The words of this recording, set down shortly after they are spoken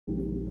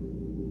Good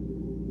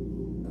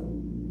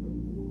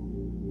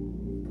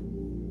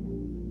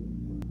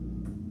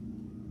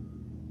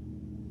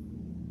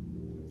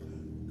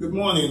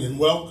morning and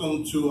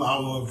welcome to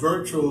our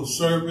virtual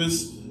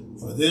service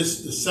for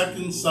this, the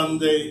second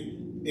Sunday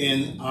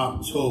in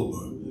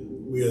October.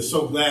 We are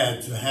so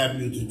glad to have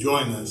you to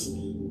join us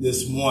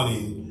this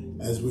morning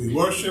as we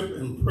worship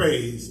and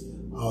praise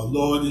our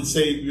Lord and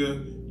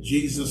Savior,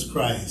 Jesus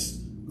Christ,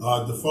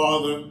 God the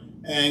Father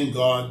and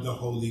God the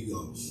Holy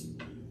Ghost.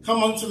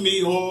 Come unto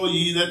me, all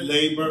ye that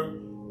labor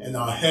and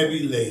are heavy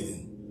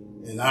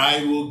laden, and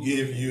I will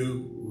give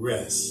you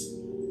rest.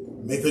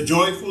 Make a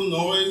joyful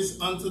noise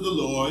unto the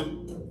Lord,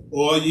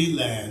 all ye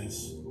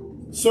lands.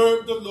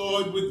 Serve the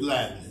Lord with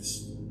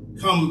gladness.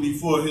 Come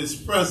before his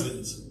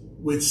presence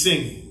with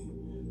singing.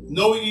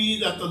 Know ye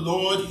that the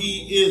Lord,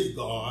 he is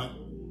God.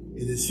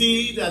 It is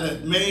he that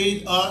hath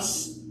made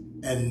us,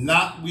 and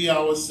not we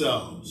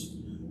ourselves.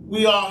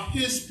 We are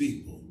his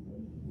people,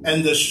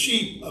 and the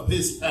sheep of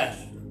his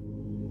pasture.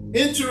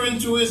 Enter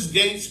into his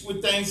gates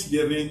with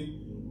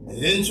thanksgiving, and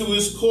into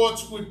his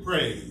courts with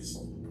praise.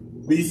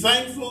 Be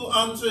thankful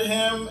unto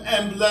him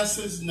and bless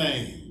his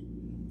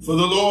name. For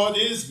the Lord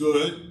is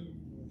good,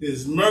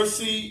 his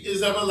mercy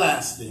is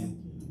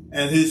everlasting,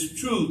 and his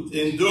truth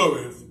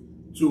endureth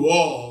to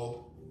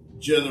all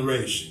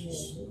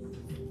generations.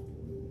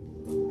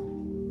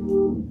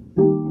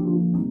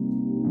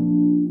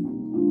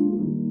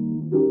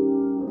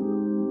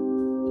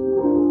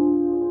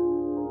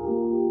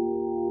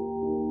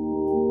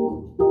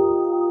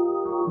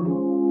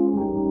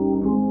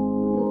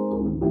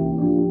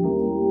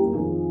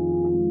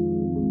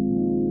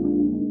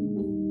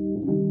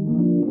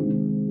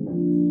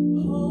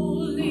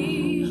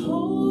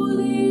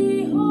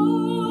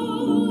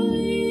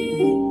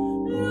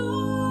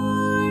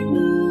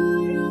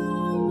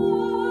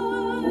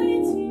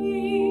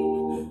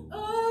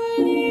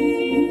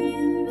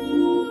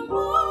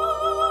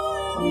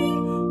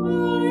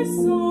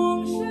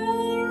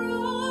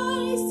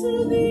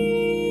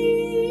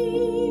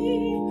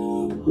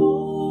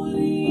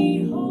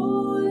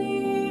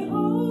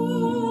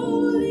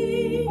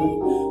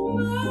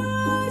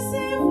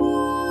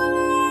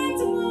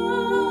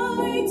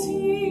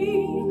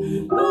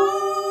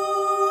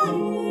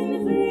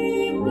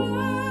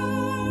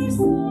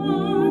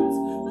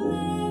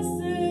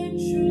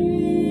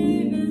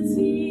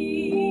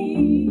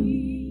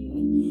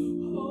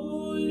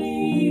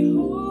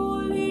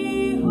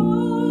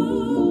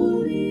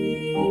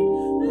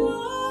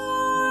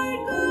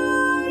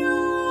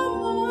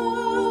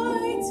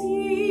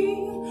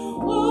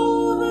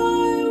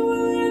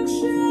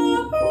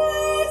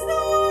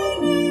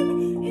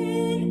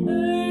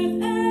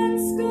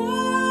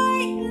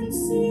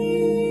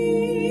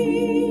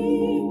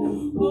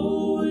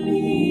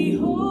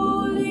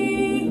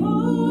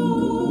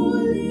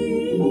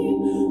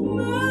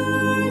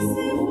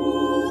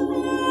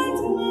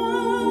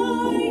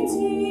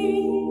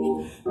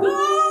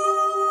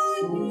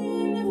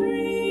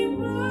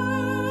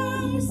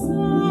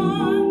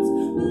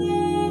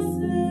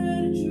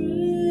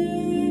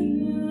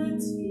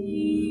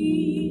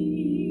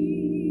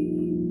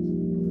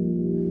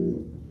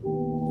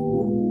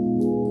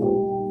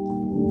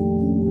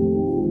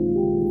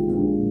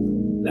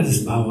 Let us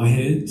bow our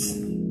heads.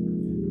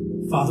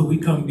 Father, we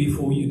come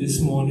before you this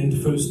morning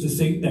first to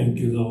say thank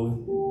you, Lord,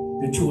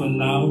 that you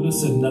allowed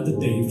us another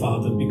day,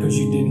 Father, because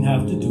you didn't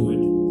have to do it.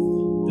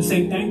 To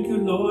say thank you,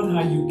 Lord,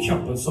 how you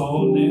kept us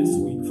all last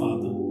week,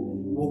 Father.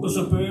 Woke us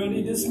up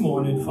early this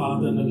morning,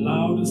 Father, and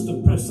allowed us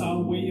to press our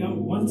way out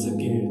once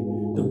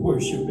again to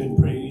worship and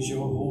praise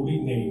your holy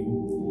name.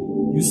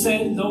 You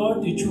said,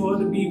 Lord, that you ought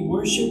to be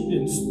worshipped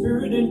in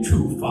spirit and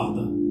truth,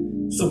 Father.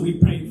 So we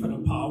pray for the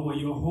power of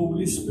your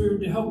Holy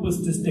Spirit to help us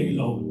this day,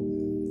 Lord.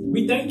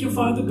 We thank you,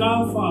 Father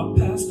God, for our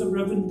pastor,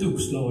 Reverend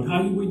Dukes, Lord,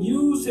 how you would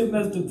use him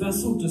as the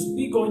vessel to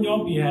speak on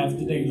your behalf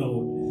today,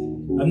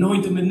 Lord.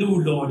 Anoint him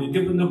anew, Lord, and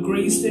give him the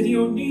grace that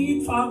he'll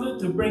need, Father,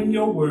 to bring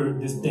your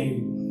word this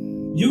day.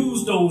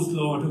 Use those,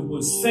 Lord, who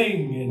will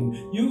sing, and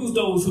use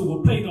those who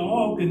will play the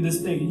organ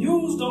this day.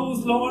 Use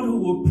those, Lord, who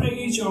will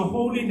praise your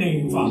holy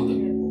name,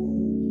 Father.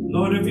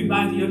 Lord,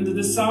 everybody under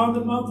the sound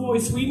of my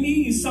voice, we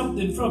need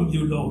something from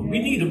you, Lord. We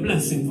need a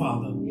blessing,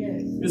 Father.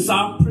 Yes. It's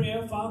our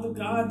prayer, Father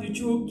God, that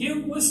you will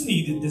give what's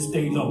needed this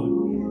day,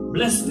 Lord.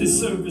 Bless this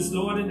service,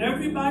 Lord, and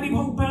everybody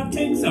who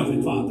partakes of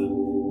it, Father.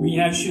 We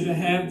ask you to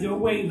have your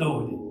way,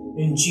 Lord.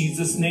 In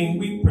Jesus' name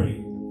we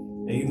pray.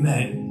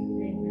 Amen.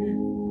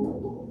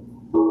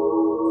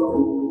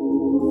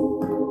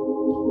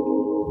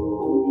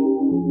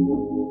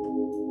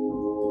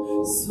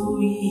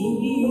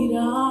 Sweet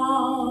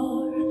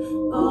hour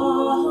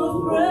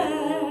of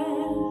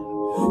prayer,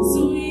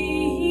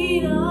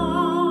 sweet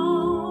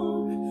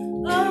hour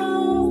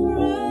of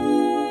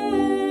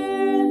prayer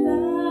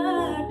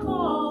that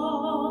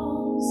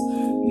calls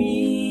me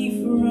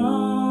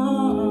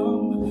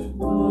from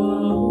the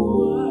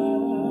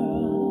world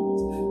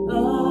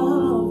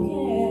of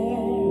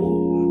care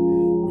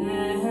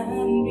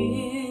and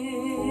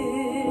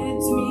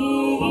bids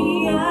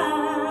me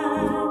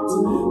at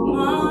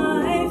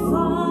my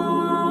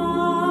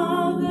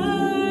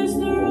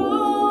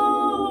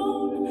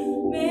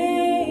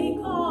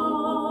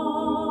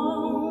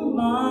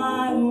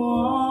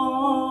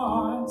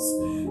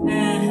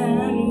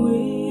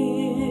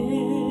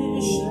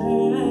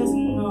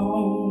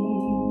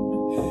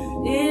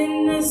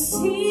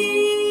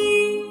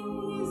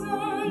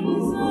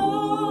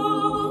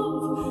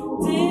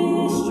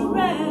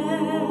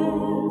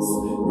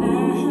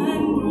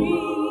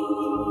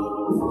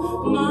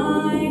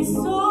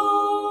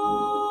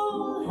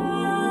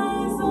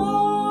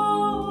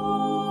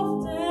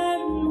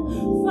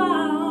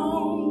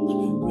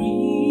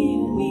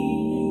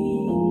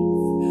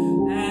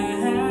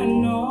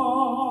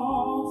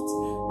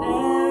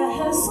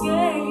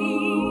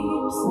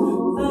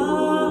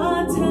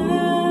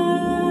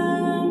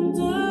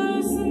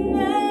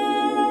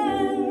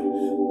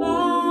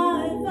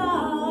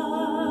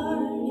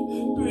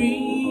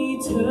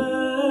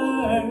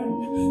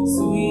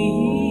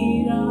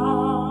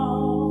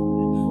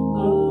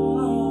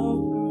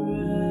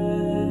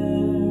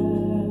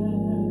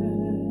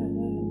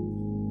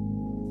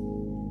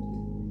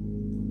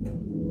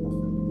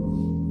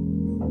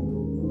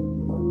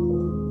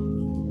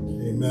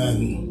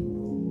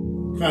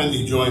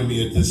Kindly join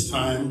me at this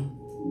time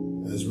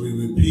as we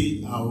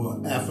repeat our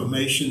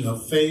affirmation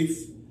of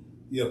faith,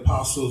 the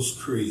Apostles'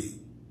 Creed.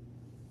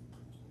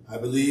 I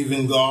believe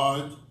in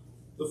God,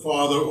 the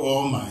Father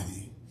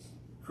Almighty,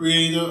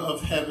 creator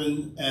of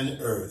heaven and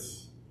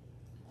earth.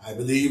 I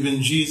believe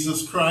in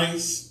Jesus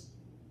Christ,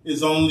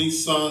 his only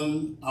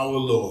Son, our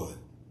Lord.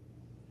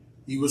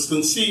 He was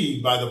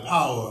conceived by the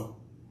power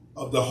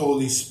of the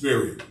Holy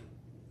Spirit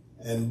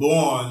and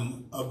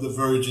born of the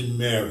Virgin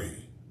Mary.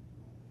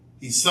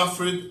 He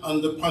suffered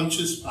under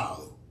Pontius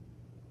Pilate,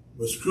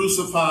 was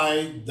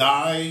crucified,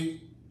 died,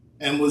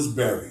 and was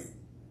buried.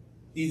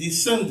 He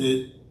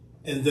descended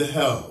into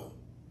hell.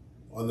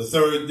 On the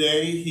third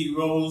day, he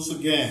rose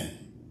again.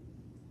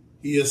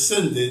 He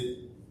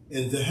ascended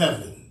into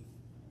heaven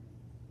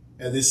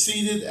and is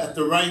seated at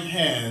the right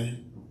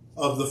hand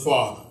of the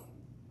Father.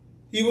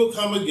 He will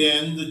come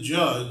again to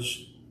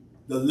judge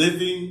the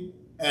living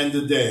and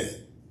the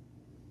dead.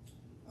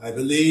 I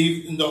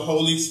believe in the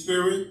Holy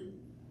Spirit,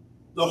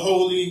 the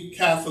Holy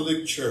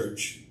Catholic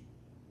Church,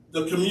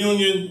 the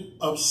communion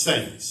of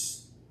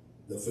saints,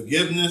 the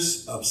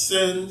forgiveness of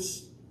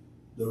sins,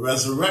 the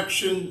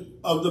resurrection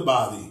of the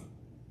body,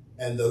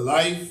 and the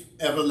life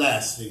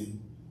everlasting.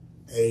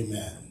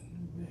 Amen.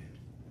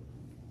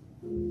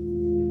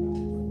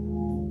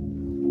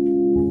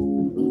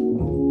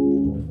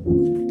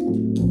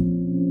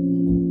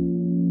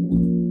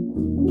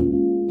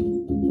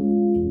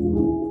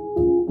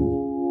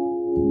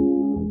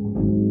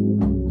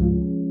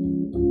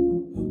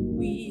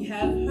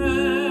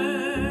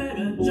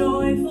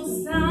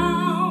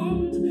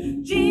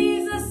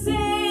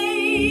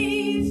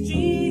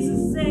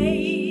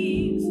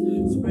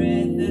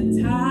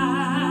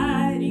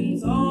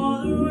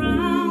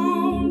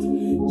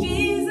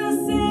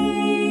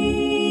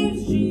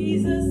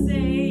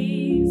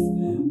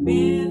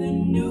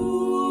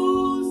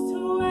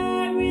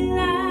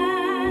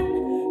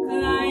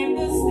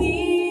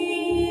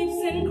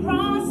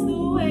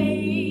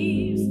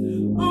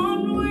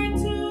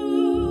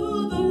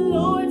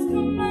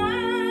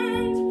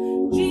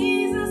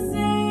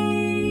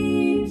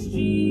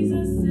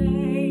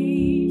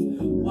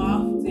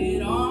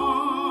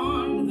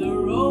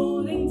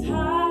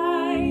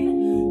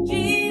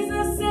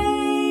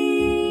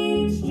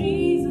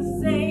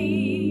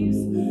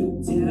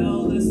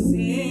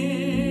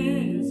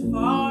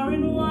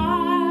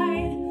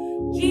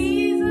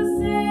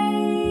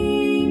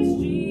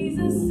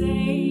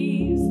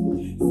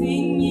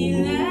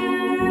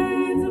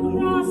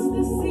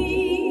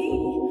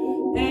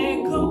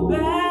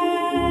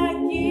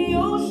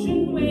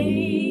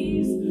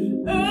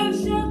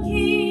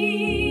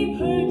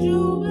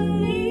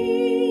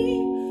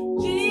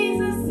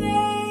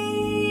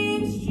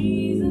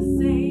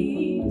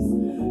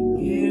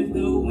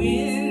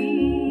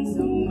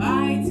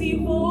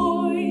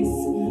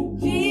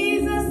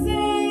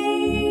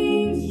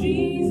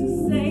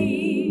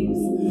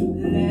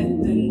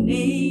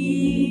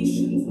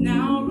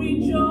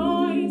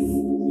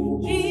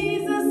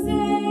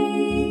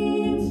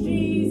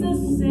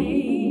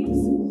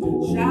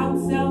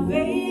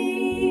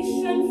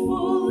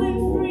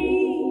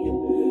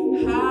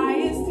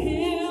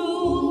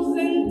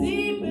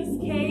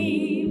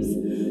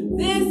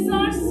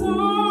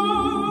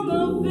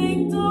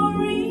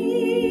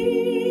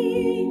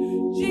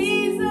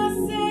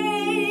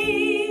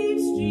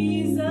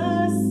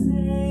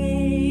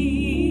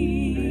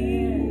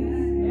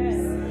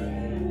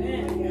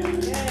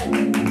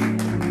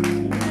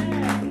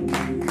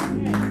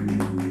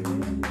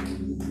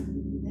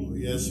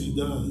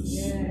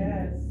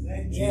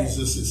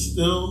 Jesus is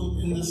still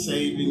in the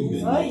saving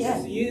business. Oh,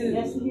 yes, he is.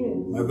 Yes, he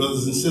is. My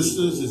brothers and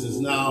sisters, this is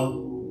now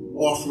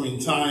offering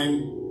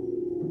time.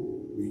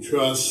 We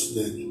trust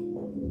that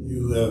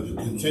you have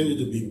continued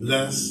to be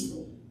blessed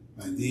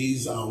by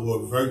these,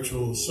 our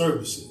virtual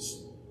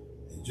services.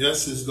 And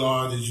just as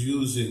God is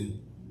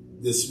using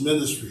this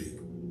ministry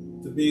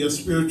to be a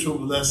spiritual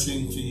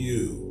blessing to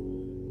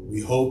you,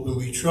 we hope and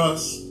we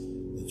trust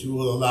that you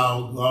will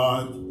allow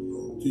God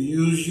to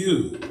use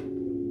you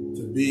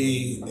to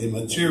be a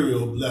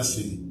material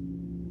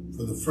blessing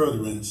for the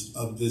furtherance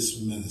of this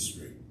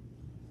ministry.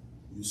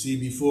 You see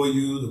before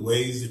you the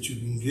ways that you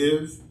can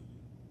give.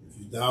 If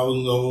you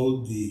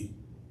download the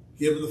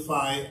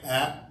Givelify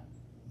app,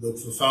 look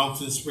for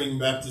Fountain Spring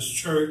Baptist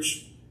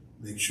Church.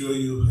 Make sure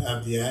you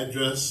have the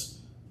address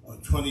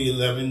of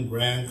 2011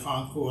 Grand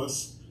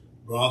Concourse,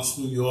 Bronx,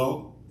 New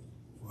York.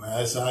 For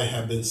as I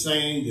have been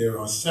saying, there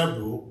are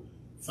several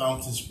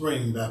Fountain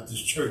Spring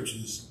Baptist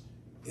churches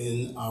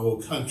in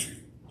our country.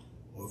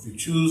 Or if you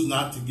choose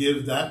not to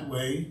give that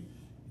way,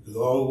 you could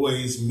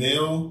always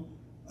mail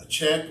a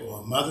check or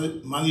a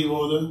money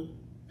order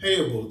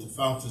payable to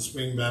Fountain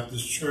Spring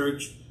Baptist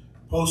Church,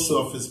 Post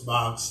Office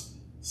Box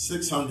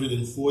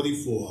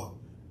 644,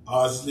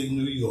 Ardsley,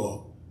 New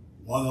York,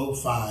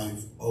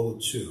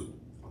 10502.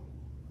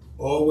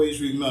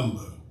 Always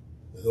remember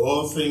that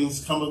all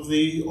things come of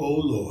thee, O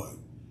Lord,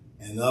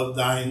 and of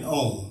thine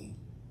own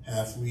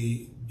have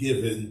we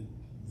given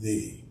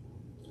thee.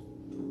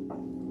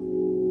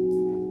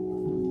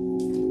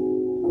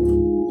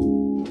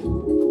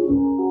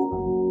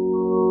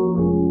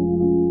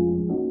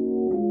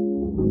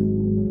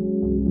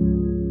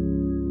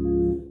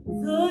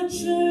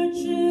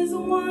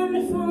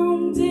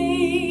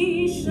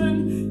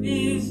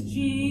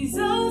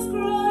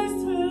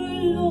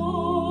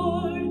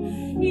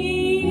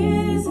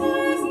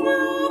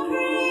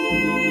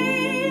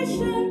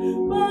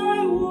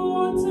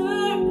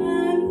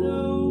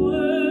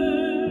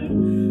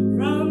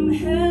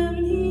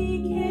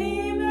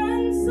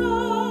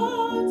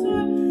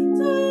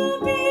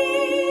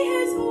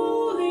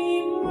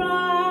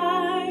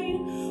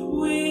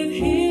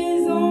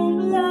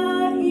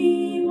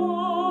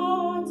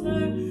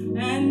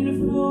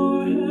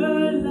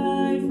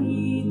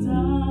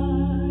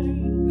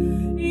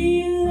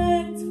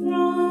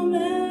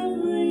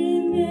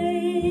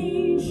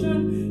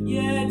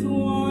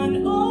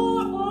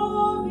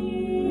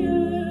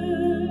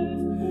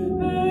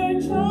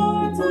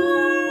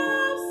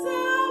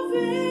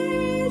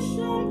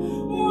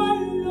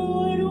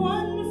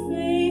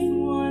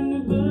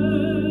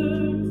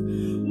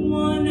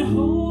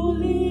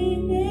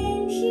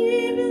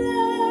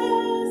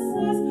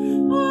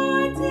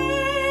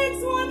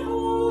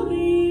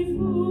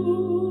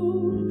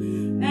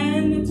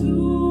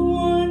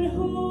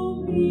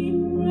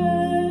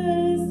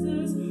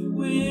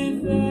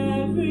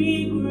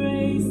 every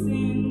grace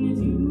in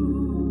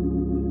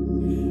due.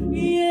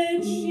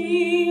 Yet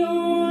she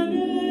on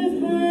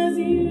earth has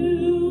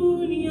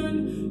union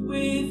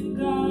with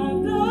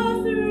God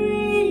the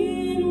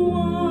Three in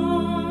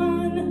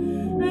One,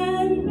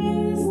 and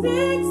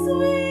mystic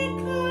sweet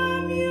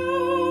communion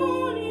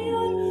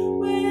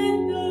with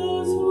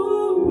those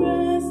who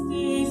rest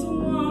is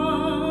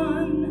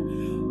one.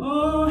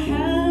 Oh,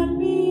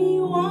 happy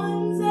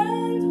ones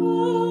and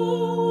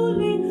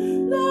holy,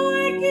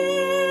 Lord,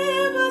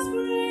 give us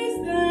grace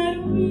that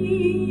we,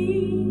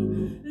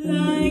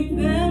 like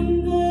them,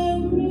 the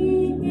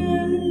meek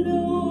and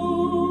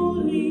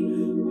lowly,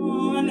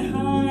 on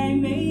high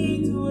may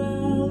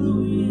dwell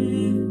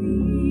with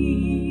thee.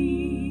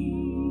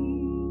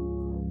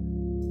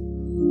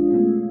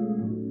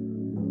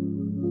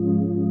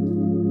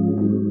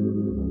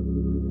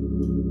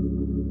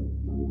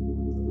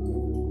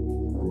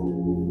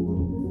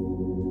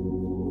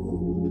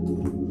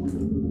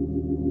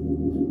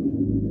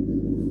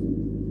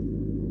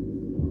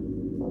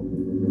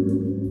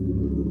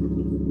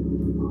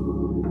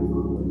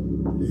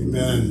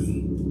 Amen.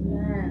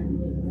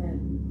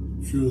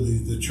 Amen. Truly,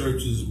 the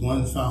church's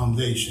one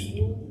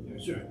foundation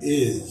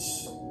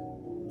is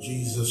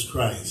Jesus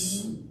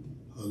Christ,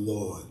 her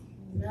Lord.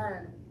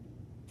 Amen.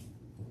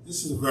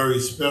 This is a very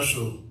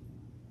special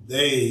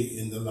day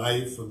in the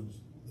life of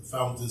the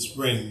Fountain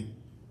Spring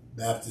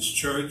Baptist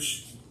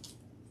Church.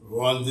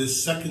 On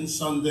this second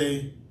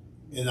Sunday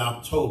in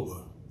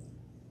October,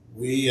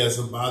 we as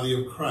a body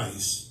of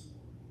Christ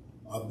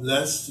are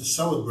blessed to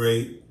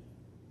celebrate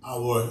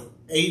our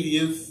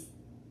 80th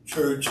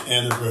church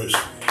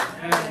anniversary.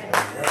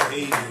 Our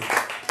 80th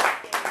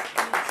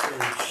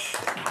church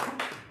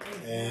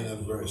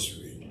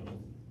anniversary.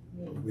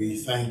 We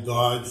thank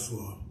God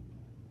for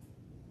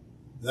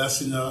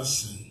blessing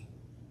us and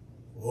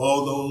for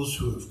all those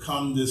who have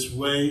come this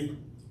way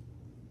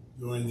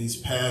during these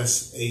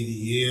past 80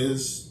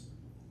 years.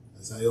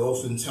 As I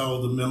often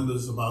tell the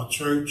members of our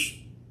church,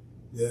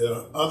 there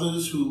are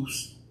others who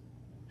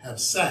have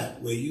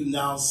sat where you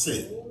now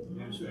sit.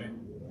 That's right.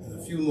 And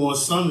a few more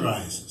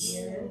sunrises,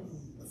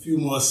 a few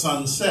more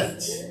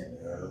sunsets.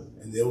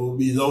 And there will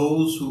be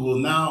those who will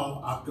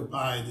now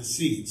occupy the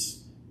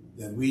seats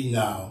that we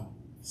now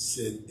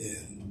sit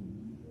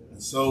in.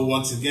 And so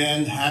once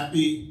again,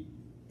 happy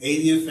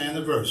 80th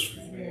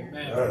anniversary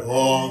to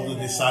all the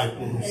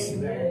disciples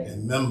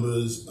and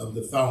members of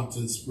the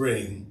Fountain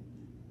Spring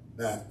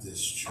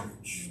Baptist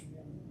Church.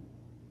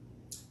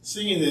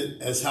 Seeing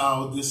it as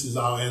how this is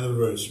our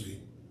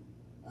anniversary,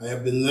 I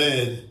have been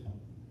led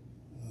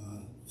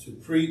to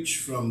preach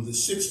from the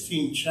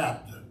 16th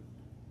chapter,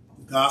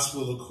 the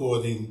Gospel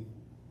according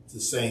to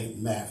St.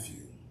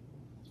 Matthew.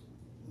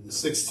 In the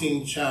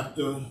 16th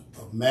chapter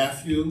of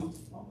Matthew,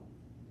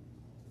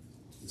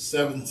 the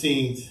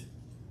 17th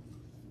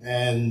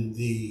and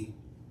the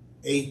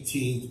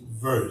 18th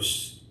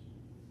verse,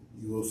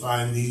 you will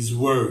find these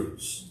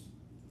words.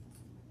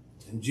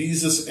 And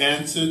Jesus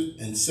answered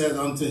and said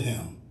unto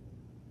him,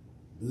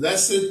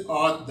 Blessed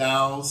art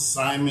thou,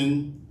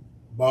 Simon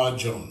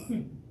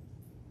Bar-Jonah,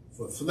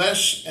 for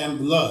flesh and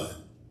blood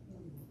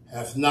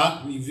hath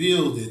not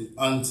revealed it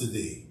unto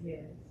thee,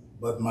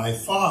 but my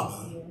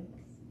Father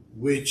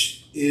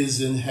which is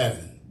in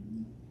heaven.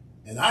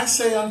 And I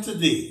say unto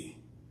thee,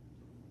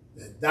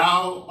 that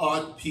thou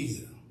art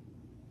Peter,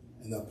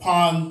 and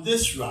upon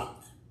this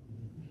rock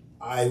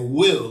I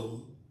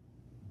will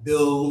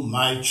build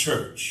my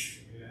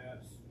church,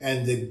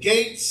 and the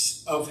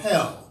gates of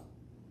hell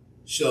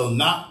shall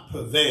not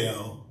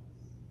prevail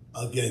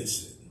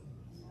against it.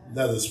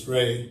 Let us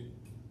pray.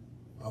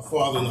 Our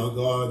Father and our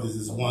God, it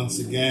is once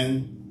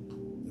again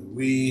that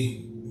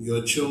we,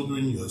 your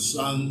children, your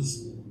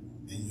sons,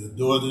 and your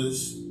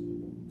daughters,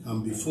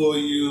 come before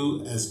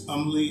you as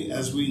humbly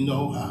as we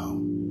know how.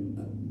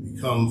 We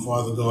come,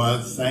 Father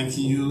God,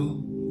 thanking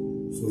you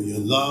for your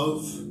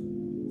love,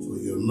 for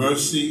your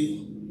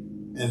mercy,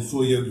 and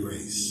for your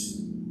grace.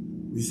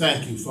 We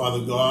thank you,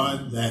 Father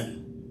God, that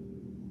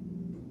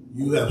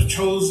you have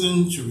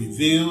chosen to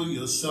reveal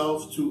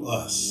yourself to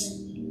us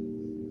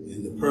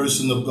in the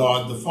person of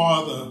God the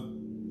Father,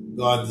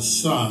 God the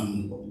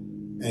Son,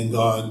 and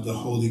God the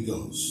Holy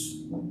Ghost.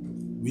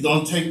 We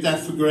don't take that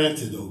for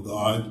granted, oh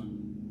God,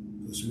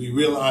 because we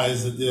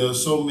realize that there are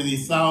so many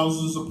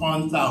thousands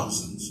upon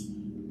thousands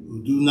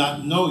who do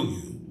not know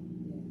you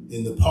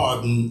in the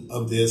pardon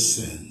of their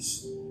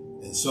sins.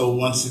 And so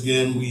once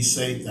again, we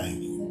say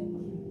thank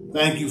you.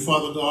 Thank you,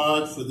 Father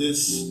God, for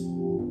this,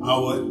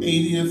 our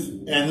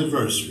 80th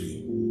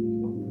anniversary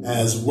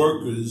as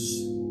workers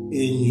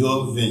in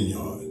your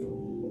vineyard.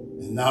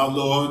 And now,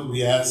 Lord,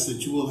 we ask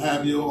that you will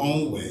have your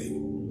own way.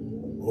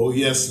 Oh,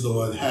 yes,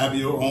 Lord, have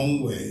your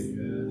own way.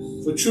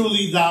 Yes. For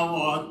truly thou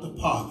art the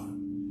potter,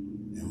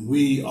 and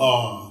we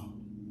are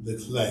the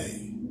clay.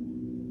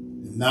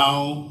 And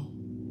now,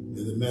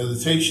 may the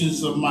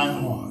meditations of my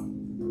heart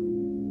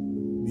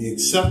be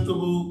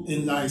acceptable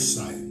in thy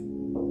sight,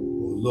 O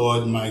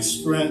Lord, my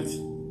strength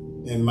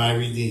and my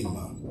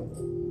Redeemer.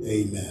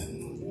 Amen.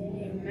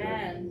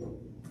 Amen.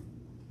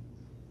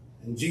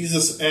 And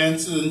Jesus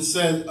answered and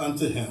said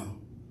unto him,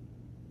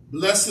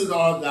 Blessed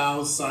art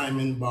thou,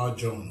 Simon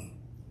Bar-Jonah,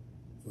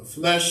 for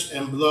flesh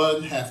and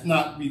blood hath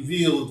not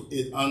revealed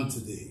it unto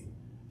thee,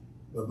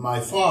 but my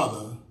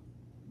Father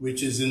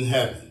which is in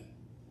heaven.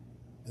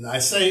 And I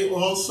say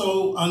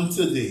also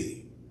unto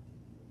thee,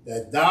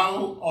 that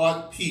thou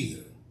art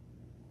Peter,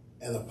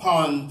 and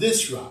upon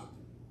this rock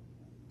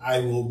I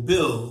will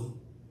build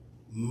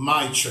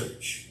my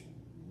church,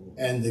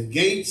 and the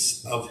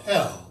gates of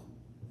hell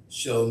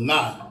shall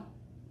not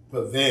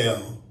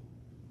prevail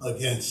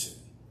against it.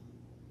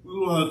 We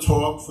want to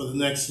talk for the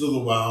next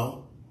little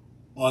while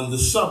on the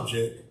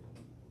subject,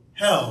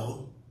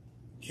 hell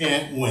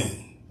can't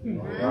win.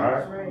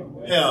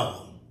 Right.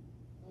 Hell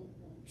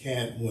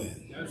can't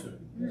win. That's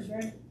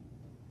right.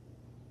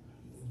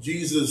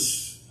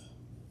 Jesus,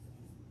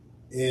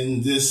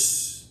 in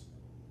this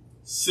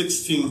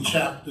 16th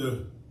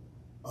chapter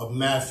of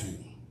Matthew,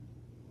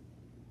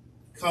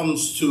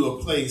 comes to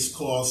a place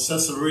called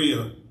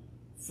Caesarea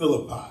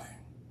Philippi.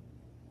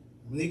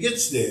 When he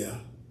gets there,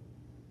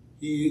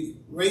 he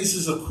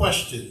raises a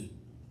question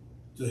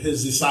to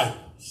his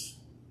disciples.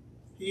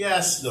 He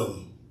asks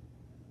them,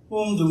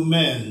 whom do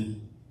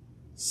men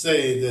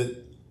say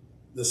that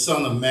the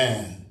Son of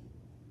Man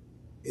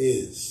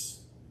is?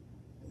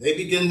 They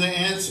begin to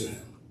answer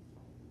him.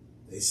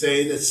 They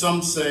say that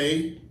some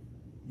say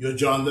you're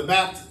John the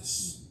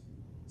Baptist.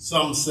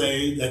 Some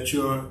say that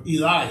you're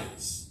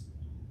Elias.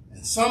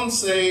 And some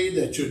say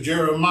that you're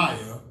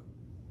Jeremiah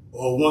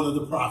or one of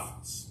the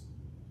prophets.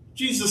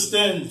 Jesus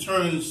then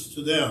turns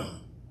to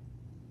them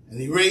and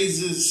he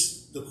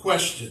raises the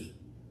question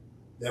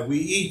that we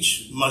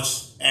each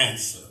must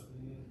answer.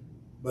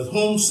 But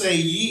whom say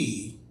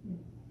ye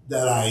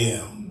that I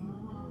am?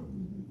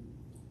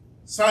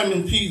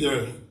 Simon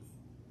Peter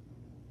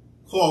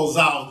calls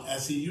out,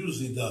 as he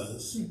usually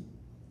does,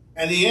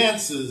 and he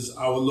answers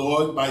our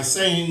Lord by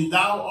saying,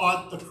 Thou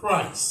art the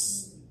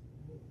Christ,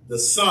 the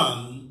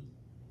Son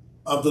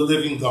of the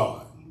living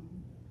God.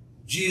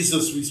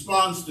 Jesus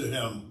responds to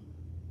him,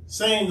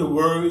 saying the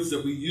words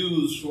that we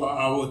use for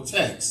our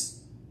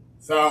text,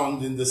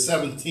 found in the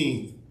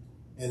 17th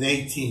and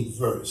 18th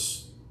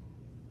verse.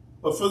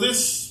 But for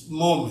this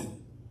moment,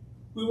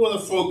 we want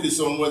to focus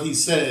on what he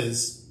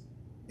says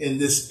in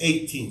this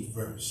 18th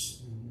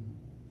verse.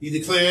 He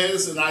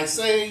declares, And I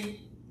say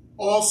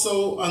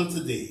also unto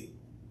thee,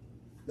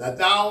 that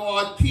thou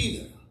art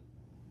Peter,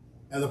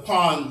 and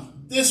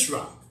upon this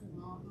rock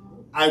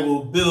I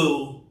will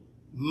build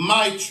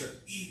my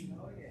church,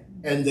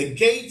 and the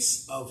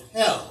gates of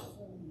hell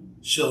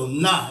shall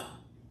not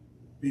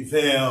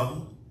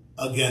prevail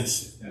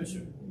against it. That's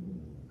right.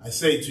 I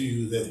say to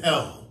you that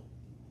hell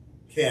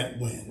can't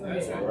win.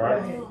 That's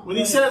right. When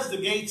he says the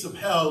gates of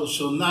hell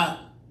shall not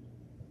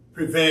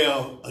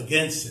prevail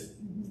against it,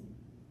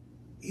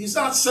 he's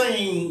not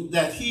saying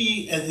that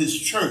he and his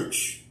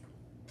church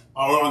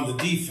are on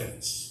the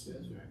defense.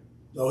 That's right.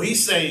 No,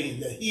 he's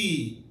saying that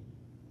he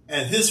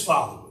and his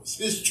followers,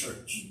 his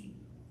church,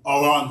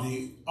 are on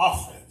the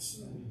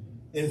offense.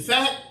 In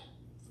fact,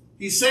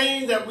 he's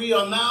saying that we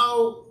are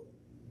now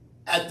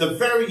at the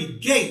very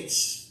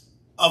gates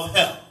of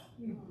hell.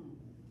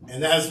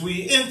 And as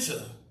we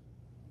enter,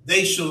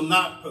 they shall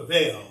not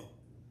prevail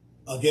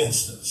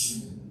against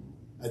us.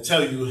 I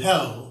tell you,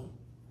 hell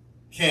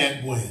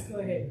can't win. Go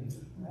ahead.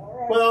 All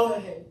right. Well, Go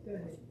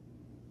ahead.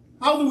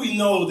 how do we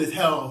know that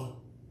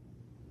hell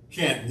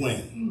can't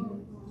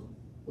win?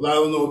 Well, I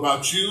don't know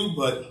about you,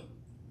 but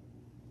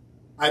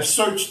I've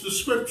searched the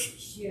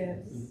scriptures. Yes.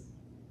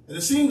 And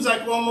it seems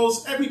like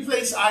almost every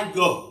place I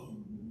go,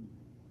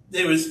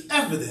 there is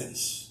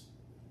evidence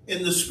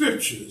in the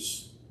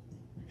scriptures,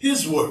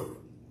 his word,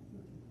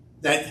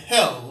 that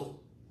hell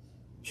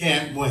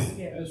can't win.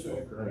 That's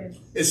right.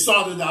 It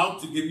started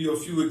out, to give you a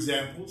few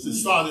examples, it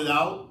started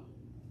out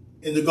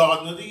in the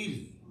Garden of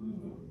Eden,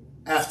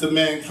 after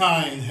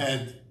mankind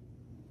had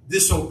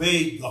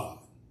disobeyed God.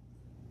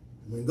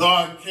 When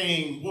God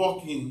came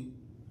walking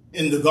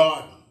in the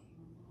garden,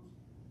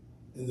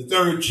 in the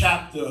 3rd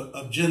chapter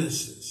of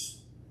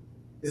Genesis,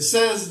 it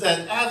says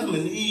that Adam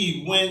and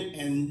Eve went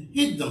and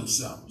hid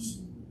themselves,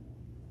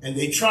 and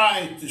they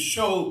tried to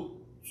show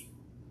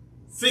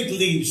fig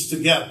leaves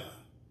together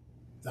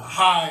to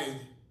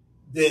hide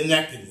their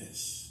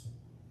nakedness.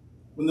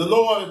 When the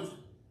Lord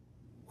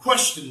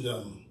questioned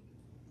them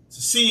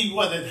to see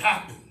what had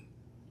happened,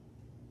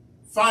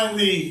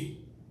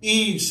 finally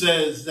Eve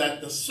says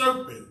that the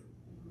serpent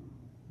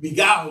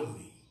beguiled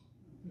me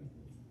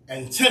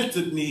and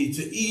tempted me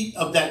to eat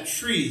of that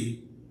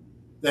tree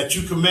that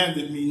you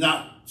commanded me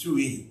not to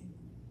eat.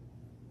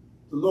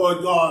 The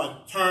Lord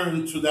God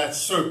turned to that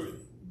serpent,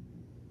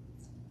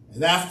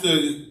 and after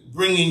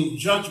bringing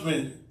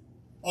judgment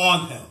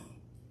on him,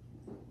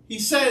 he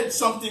said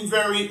something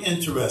very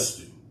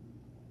interesting.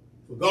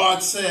 For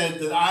God said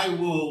that I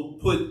will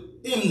put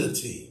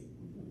enmity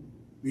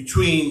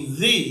between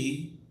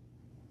thee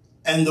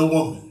and the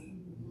woman,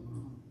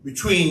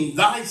 between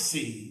thy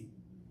seed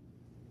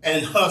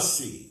and her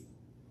seed.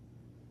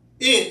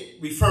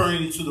 It,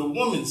 referring to the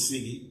woman's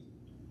seed,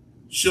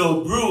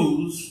 shall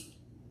bruise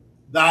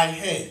thy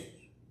head,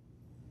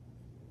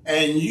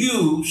 and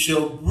you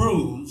shall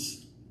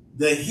bruise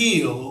the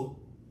heel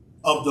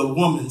of the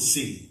woman's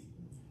seed.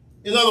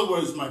 In other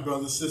words, my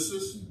brothers and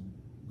sisters,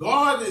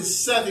 God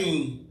is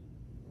setting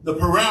the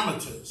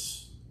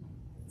parameters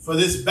for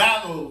this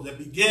battle that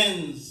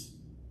begins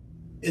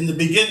in the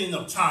beginning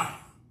of time.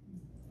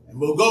 And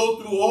we'll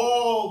go through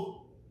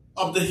all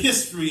of the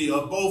history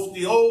of both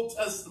the Old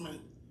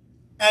Testament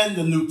and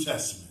the New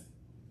Testament.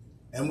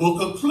 And we'll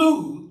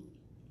conclude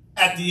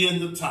at the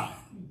end of time.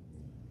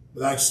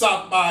 But I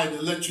stopped by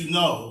to let you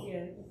know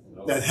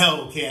that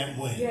hell can't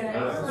win.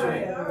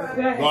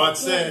 God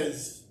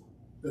says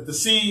that the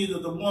seed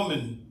of the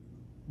woman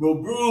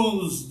will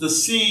bruise the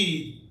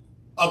seed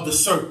of the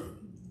serpent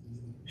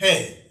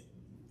head.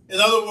 In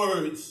other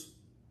words,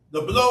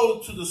 the blow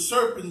to the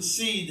serpent's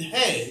seed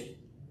head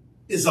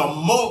is a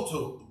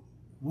mortal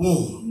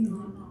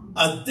wound,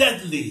 a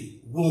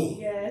deadly wound.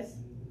 Yes.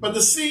 But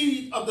the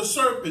seed of the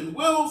serpent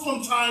will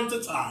from time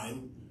to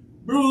time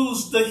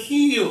bruise the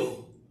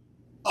heel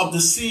of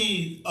the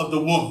seed of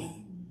the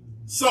woman,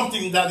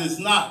 something that is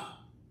not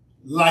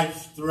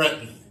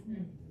life-threatening.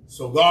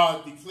 So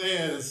God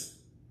declares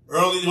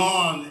early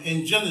on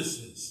in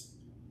Genesis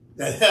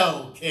that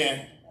hell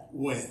can't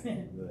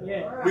win.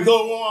 Yeah. We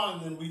go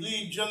on and we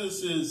leave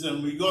Genesis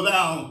and we go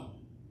down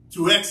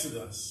to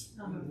Exodus.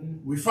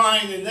 We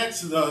find in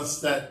Exodus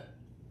that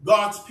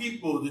God's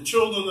people, the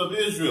children of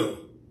Israel,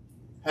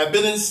 have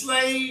been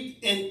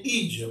enslaved in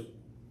Egypt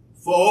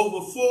for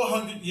over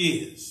 400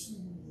 years.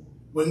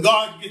 When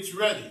God gets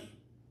ready,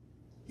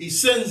 he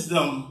sends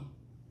them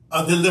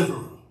a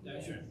deliverer,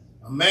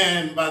 a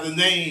man by the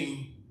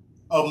name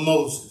of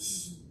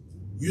Moses.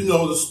 You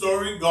know the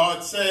story.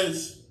 God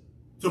says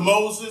to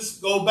Moses,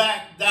 go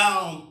back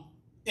down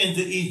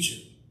into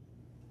Egypt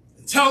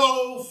and tell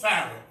old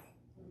Pharaoh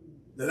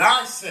that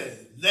I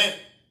said, let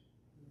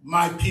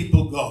my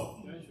people go.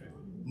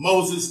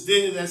 Moses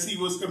did as he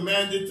was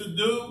commanded to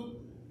do,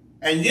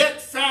 and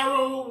yet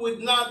Pharaoh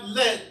would not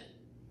let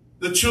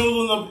the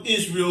children of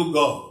Israel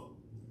go.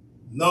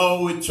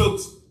 No, it took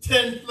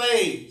 10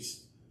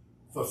 plagues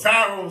for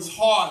Pharaoh's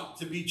heart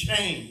to be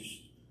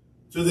changed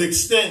to the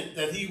extent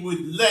that he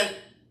would let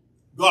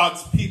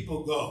God's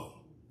people go.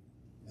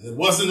 And it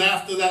wasn't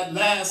after that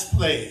last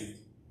plague,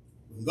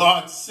 when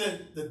God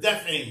sent the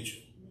death angel,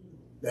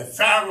 that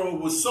Pharaoh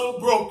was so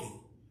broken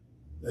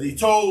that he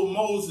told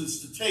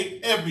Moses to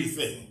take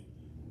everything,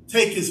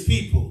 take his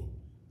people,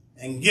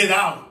 and get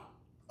out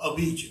of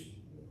Egypt.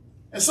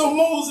 And so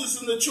Moses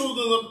and the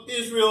children of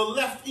Israel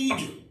left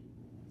Egypt.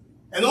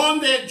 And on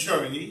their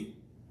journey,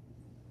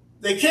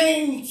 they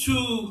came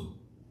to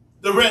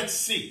the Red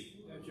Sea.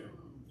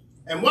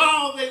 And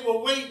while they were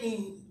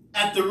waiting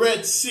at the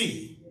Red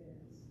Sea,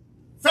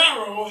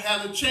 Pharaoh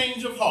had a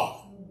change of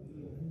heart.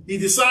 He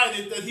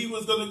decided that he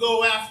was going to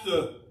go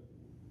after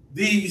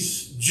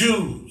these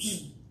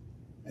Jews.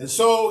 And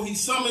so he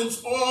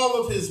summons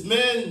all of his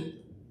men,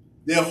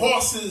 their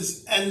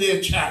horses, and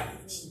their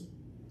chariots.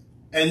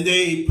 And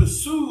they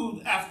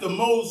pursued after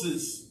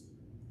Moses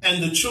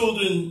and the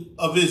children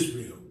of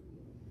Israel.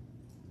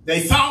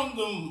 They found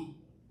them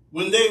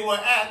when they were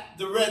at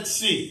the Red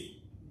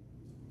Sea.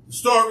 The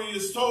story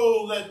is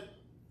told that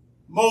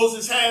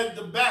Moses had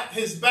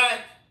his back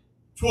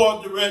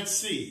toward the Red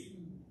Sea,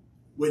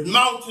 with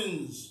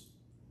mountains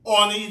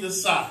on either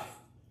side,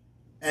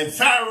 and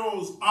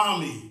Pharaoh's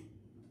army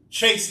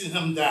chasing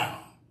him down.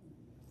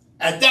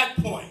 At that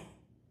point,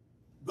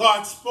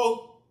 God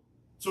spoke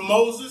to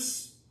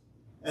Moses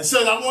and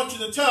said, I want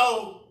you to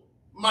tell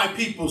my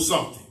people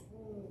something.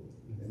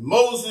 And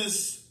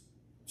Moses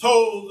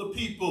told the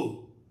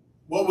people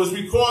what was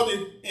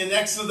recorded in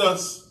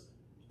Exodus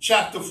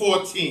chapter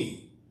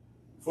 14.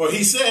 For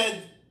he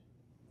said,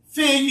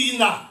 fear ye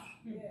not,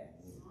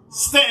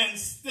 stand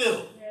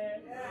still,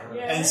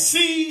 and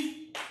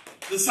see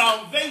the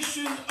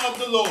salvation of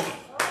the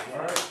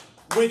Lord,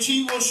 which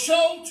he will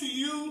show to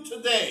you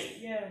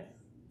today.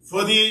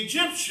 For the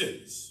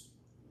Egyptians,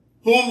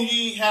 whom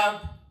ye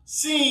have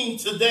seen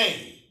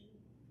today,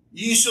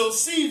 ye shall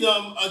see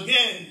them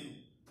again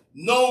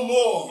no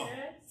more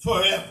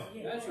forever.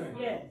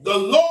 The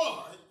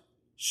Lord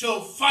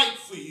shall fight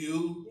for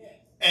you,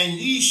 and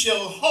ye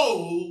shall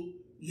hold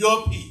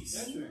your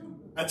peace.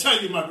 I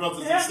tell you, my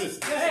brothers and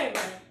sisters,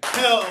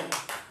 hell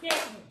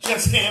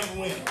just can't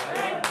win.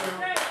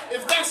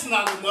 If that's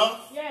not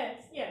enough,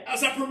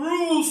 as I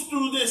peruse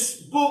through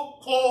this book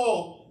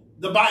called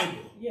the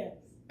Bible,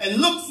 and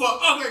look for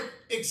other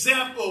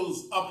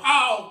examples of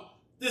how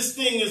this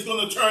thing is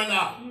going to turn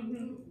out,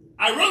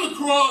 I run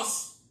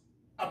across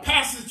a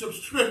passage of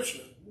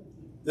scripture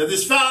that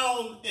is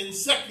found in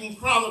 2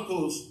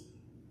 Chronicles,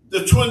 the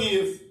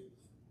 20th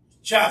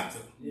chapter.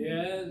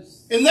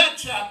 Yes. In that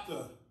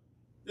chapter,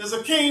 there's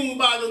a king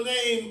by the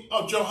name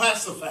of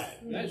Jehoshaphat,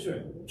 That's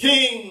right.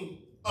 king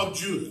of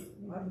Judah.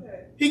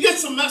 He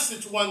gets a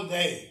message one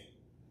day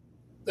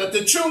that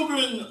the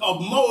children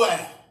of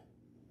Moab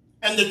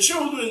and the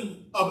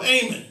children of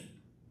Ammon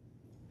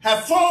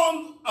have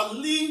formed a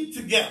league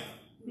together,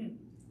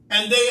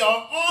 and they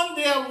are on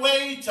their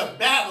way to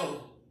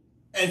battle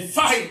and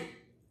fight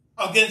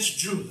against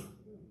Judah.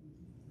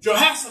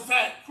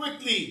 Jehoshaphat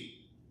quickly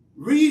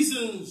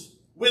reasons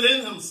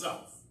within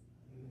himself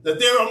that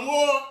there are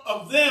more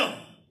of them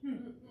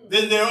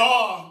than there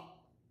are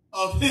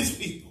of his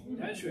people.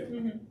 That's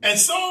right. And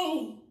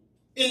so,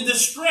 in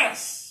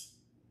distress,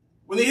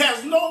 when he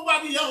has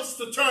nobody else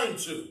to turn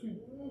to,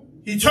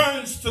 he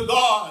turns to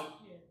God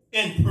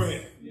in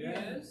prayer.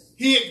 Yes.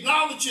 He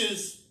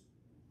acknowledges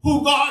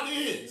who God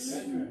is.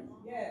 That's right.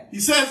 Yes. He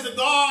says that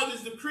God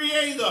is the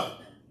creator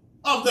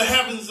of the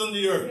heavens and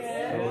the earth.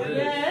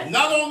 Yes.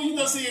 Not only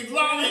does he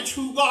acknowledge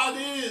who God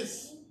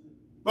is,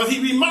 but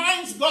he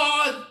reminds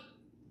God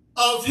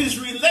of his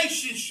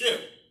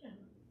relationship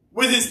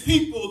with his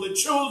people, the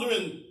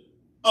children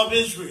of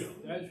Israel.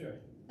 That's right.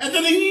 And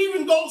then he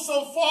even goes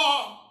so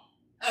far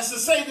as to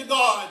say to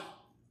God,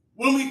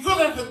 when we could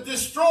have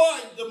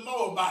destroyed the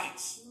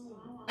Moabites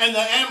and the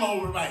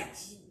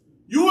Amorites,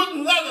 you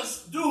wouldn't let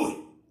us do it.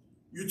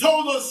 You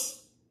told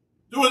us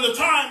during the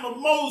time of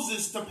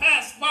Moses to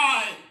pass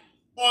by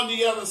on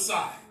the other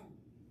side.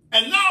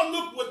 And now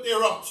look what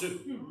they're up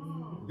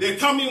to. They're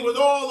coming with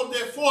all of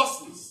their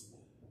forces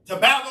to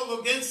battle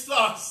against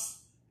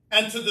us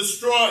and to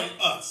destroy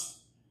us.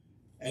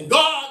 And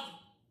God,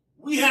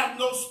 we have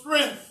no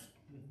strength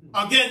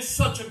against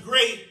such a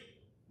great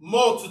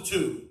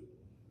multitude.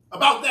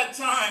 About that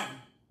time,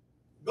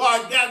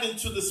 God got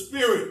into the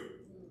spirit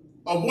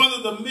of one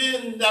of the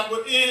men that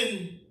were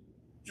in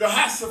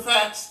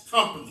Jehoshaphat's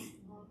company.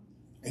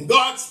 And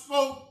God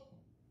spoke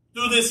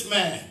through this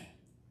man.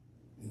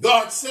 And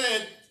God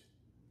said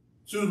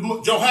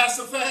to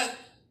Jehoshaphat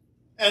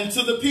and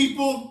to the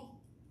people,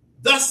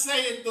 thus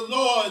saith the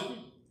Lord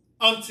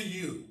unto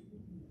you,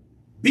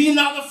 be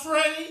not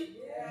afraid,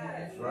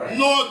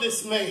 nor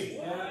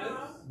dismayed,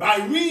 by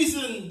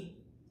reason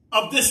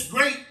of this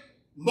great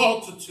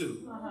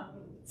multitude.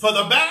 For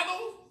the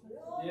battle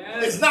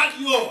is not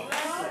yours,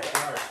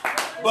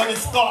 but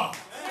it's God.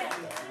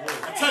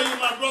 I tell you,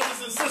 my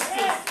brothers and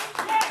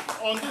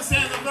sisters, on this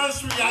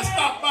anniversary, I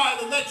stopped by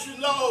to let you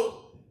know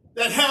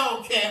that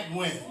hell can't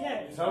win.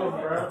 Yes.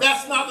 But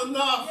that's not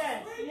enough.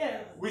 Yes.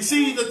 Yes. We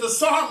see that the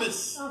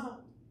psalmist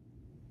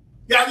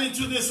got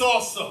into this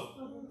also.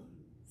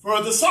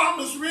 For the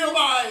psalmist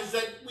realized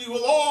that we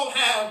will all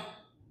have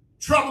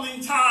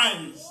troubling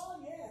times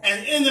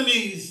and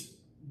enemies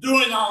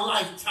during our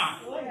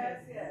lifetime. Yes.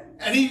 Yes.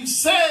 And he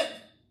said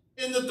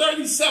in the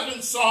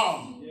 37th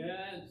Psalm,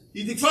 Yes.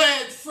 he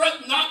declared,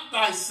 fret not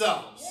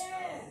thyself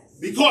Yes.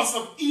 because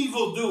of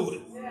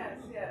evildoers. Yes.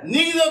 Yes.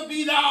 Neither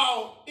be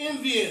thou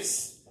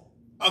envious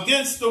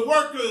against the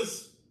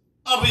workers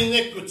of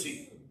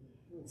iniquity,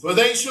 for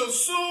they shall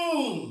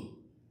soon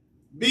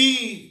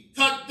be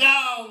cut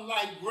down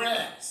like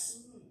grass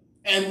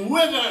and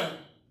wither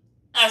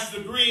as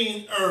the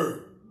green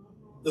herb.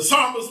 The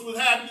psalmist would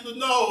have you to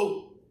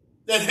know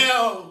that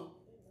hell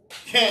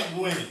can't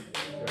win.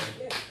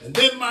 And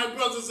then, my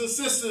brothers and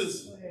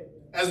sisters,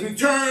 as we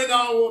turn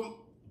our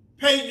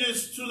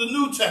pages to the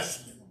New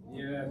Testament,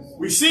 Yes.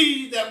 we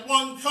see that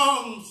one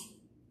comes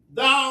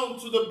down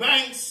to the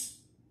banks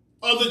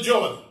of the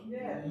Jordan.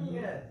 Yes.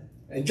 Yes.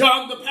 And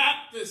John the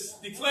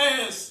Baptist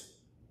declares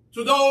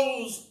to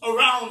those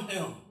around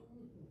him,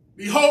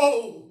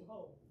 behold,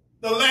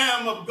 the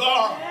Lamb of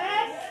God,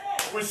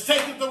 which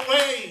taketh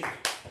away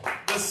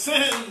the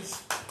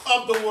sins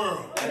of the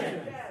world.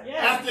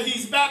 After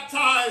he's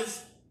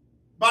baptized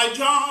by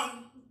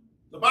John,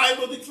 the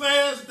Bible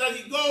declares that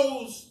he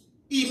goes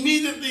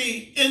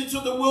immediately into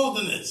the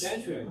wilderness,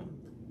 That's right.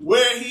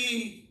 where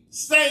he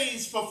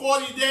stays for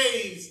 40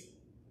 days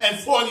and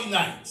 40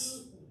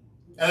 nights.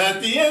 And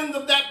at the end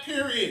of that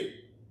period,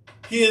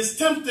 he is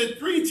tempted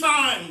 3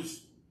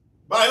 times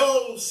by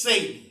old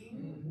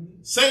Satan.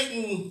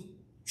 Satan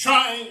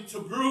trying to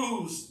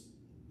bruise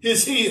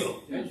his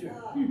heel. That's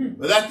right.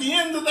 But at the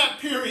end of that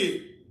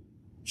period,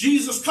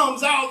 Jesus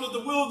comes out of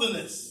the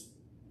wilderness.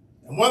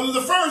 And one of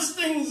the first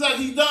things that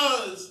he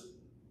does,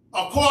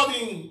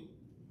 according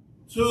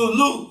to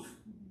Luke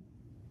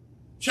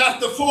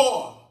chapter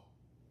 4,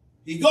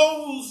 he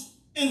goes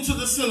into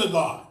the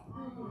synagogue.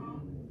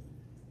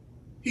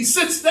 He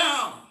sits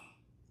down,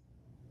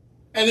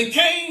 and it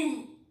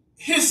came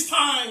his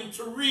time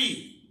to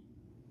read.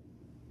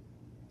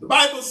 The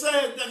Bible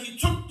said that he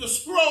took the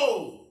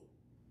scroll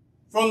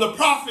from the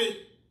prophet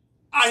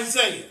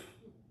Isaiah,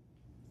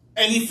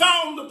 and he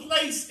found the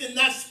place in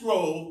that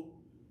scroll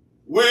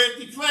where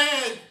it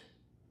declared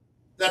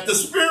that the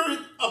Spirit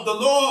of the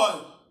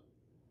Lord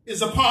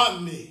is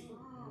upon me,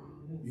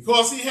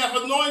 because he hath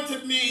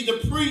anointed me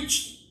to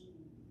preach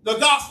the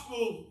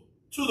gospel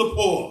to the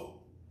poor.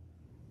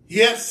 He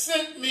hath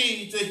sent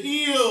me to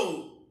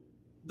heal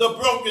the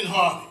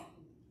brokenhearted,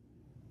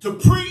 to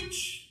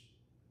preach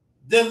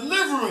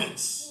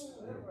deliverance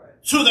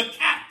to the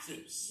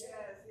captives,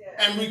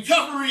 and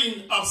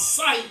recovering of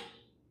sight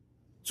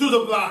to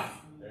the blind.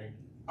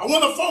 I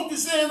want to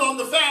focus in on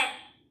the fact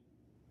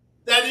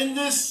that in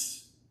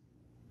this,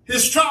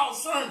 his trial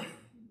sermon,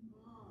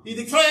 he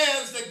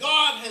declares that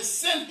God has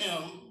sent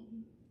him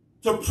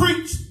to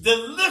preach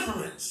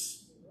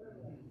deliverance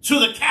to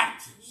the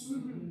captives.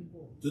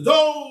 to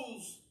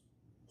those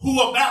who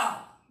are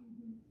bound.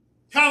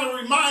 Kind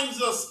of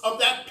reminds us of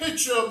that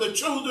picture of the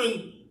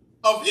children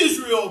of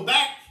Israel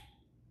back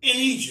in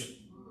Egypt,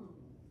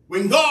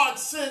 when God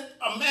sent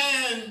a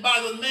man by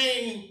the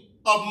name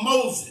of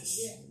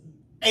Moses,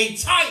 a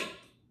type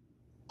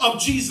of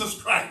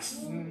Jesus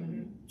Christ,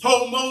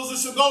 told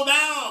Moses to go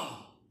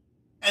down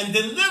and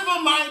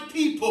deliver my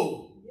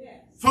people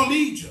from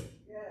Egypt,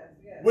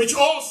 which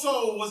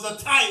also was a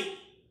type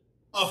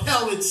of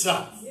hell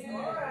itself.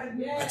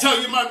 I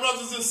tell you, my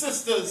brothers and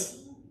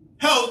sisters,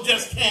 hell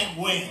just can't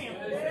win.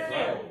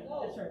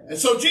 And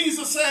so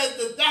Jesus said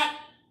that that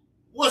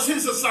was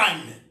his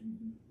assignment,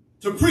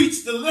 to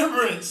preach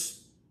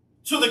deliverance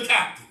to the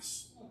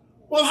captives.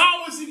 Well,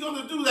 how is he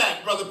going to do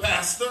that, Brother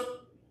Pastor?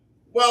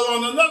 Well,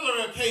 on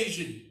another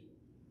occasion,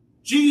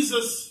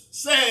 Jesus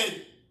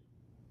said,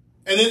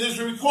 and it is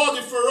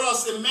recorded for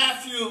us in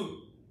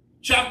Matthew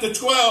chapter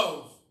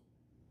 12,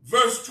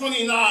 verse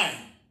 29.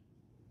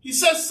 He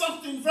says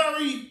something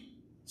very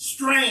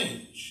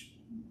strange.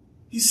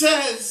 He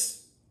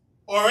says,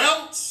 or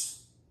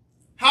else,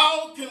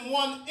 how can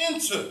one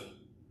enter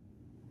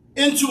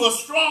into a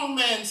strong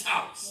man's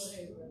house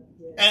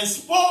and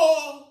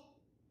spoil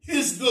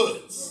his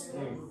goods?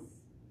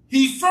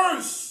 He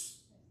first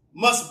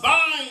must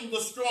bind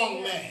the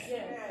strong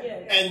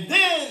man, and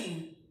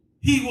then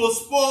he will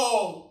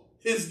spoil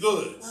his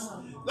goods.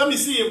 Let me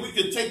see if we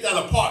can take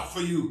that apart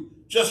for you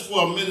just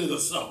for a minute or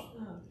so.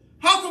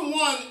 How can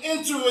one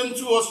enter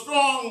into a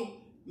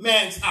strong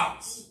man's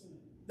house?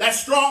 That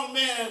strong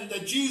man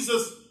that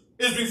Jesus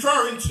is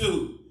referring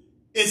to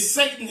is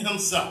Satan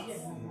himself.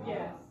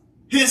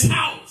 His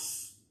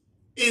house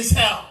is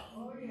hell.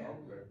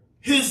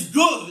 His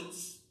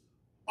goods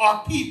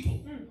are people.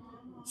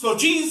 So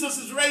Jesus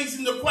is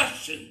raising the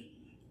question,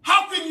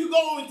 how can you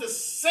go into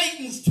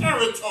Satan's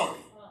territory,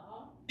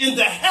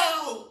 into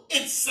hell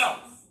itself,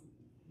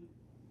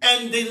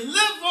 and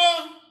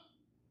deliver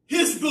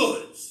his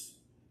goods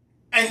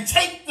and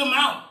take them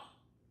out,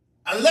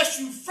 unless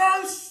you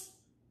first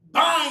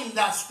bind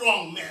that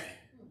strong man,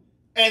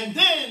 and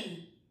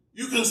then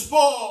you can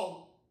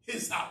spoil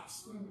his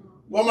house?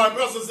 Well, my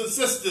brothers and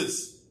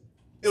sisters,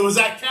 it was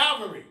at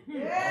Calvary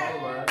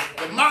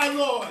that my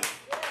Lord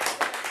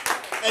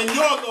and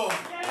your Lord,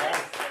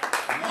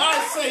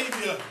 my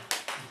Savior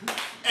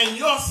and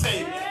your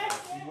Savior,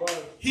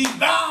 he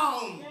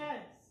bound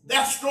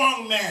that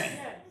strong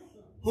man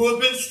who had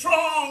been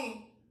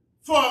strong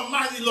for a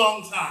mighty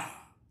long time.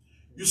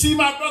 You see,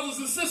 my brothers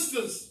and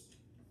sisters,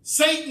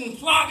 Satan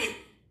plotted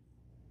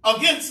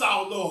against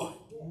our Lord,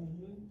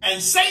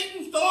 and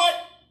Satan thought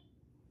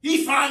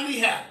he finally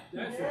had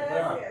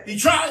it. He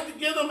tried to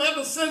get him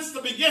ever since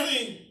the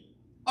beginning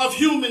of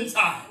human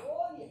time.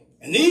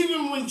 And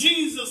even when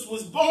Jesus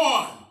was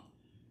born,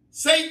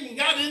 Satan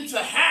got into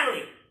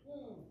Herod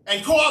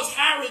and caused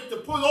Herod to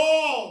put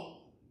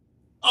all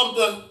of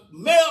the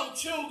male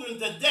children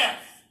to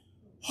death,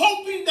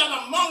 hoping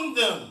that among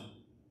them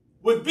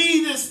would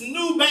be this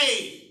new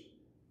babe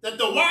that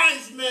the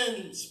wise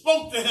men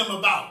spoke to him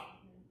about,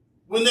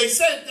 when they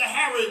said to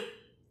Herod,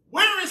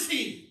 "Where is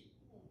he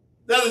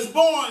that is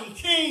born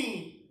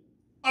King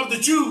of the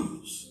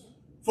Jews?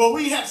 For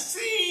we have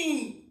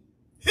seen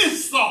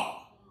his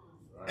star,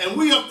 and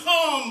we have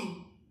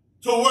come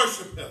to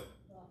worship him."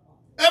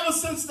 Ever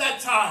since that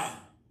time,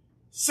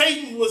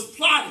 Satan was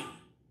plotting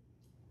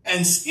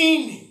and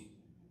scheming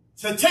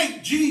to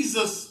take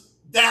Jesus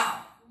down.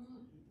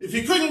 If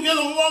he couldn't get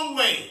him one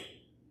way,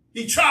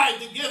 he tried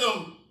to get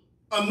him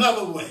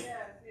another way.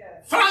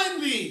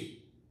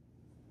 Finally,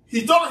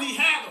 he thought he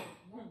had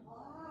him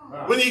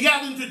when he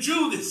got into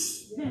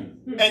Judas,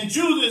 and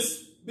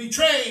Judas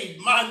betrayed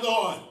my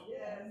Lord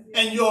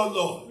and your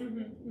Lord.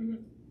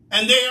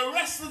 And they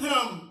arrested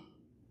him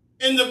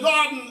in the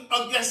Garden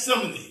of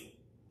Gethsemane.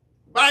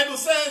 The Bible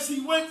says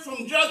he went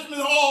from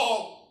judgment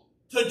hall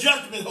to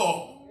judgment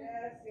hall.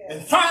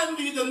 And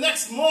finally, the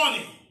next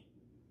morning,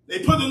 they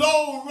put an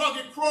old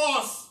rugged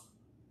cross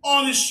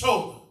on his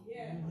shoulder,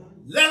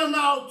 led him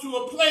out to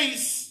a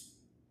place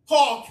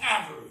called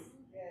Calvary.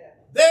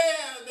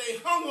 There they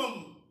hung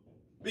him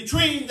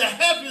between the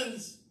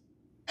heavens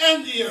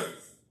and the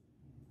earth,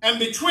 and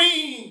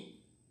between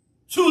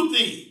two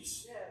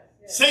thieves.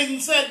 Satan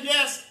said,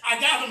 "Yes, I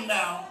got him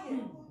now.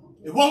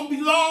 It won't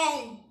be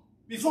long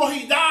before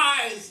he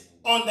dies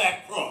on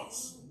that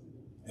cross."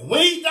 And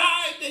when he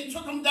died, they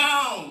took him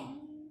down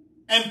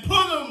and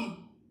put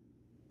him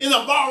in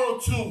a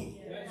borrowed tomb.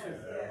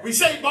 We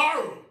say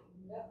borrowed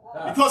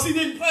because he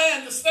didn't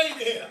plan to stay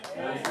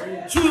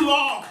there too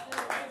long,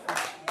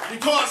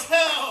 because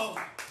hell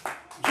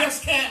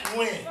just can't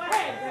win.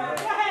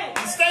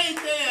 He stayed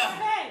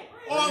there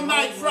all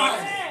night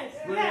Friday.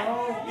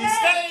 He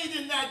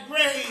stayed in that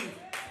grave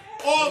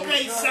all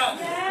day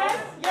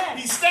Saturday.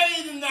 He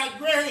stayed in that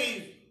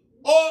grave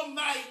all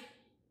night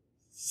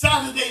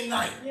Saturday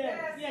night.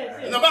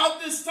 And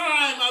about this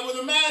time, I would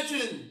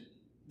imagine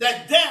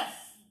that death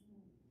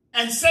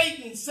and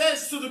Satan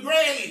says to the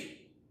grave,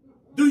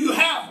 "Do you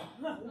have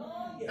him?"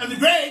 And the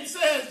grave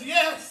says,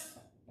 "Yes,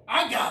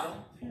 I got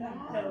him."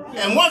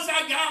 And once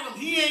I got him,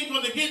 he ain't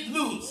going to get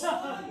loose.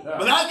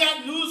 But I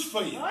got news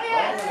for you.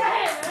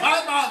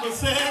 My Bible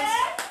says,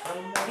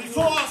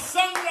 before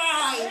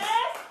sunrise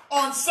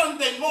on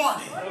Sunday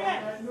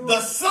morning,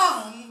 the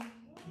sun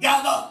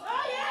got up.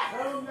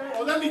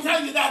 Well, let me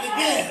tell you that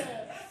again.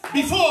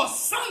 Before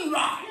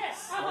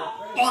sunrise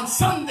on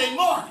Sunday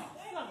morning,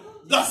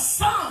 the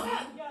Son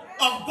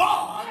of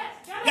God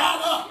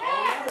got up.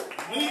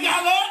 When he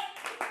got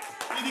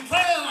up, he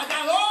declared, I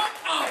got all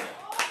power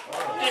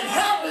in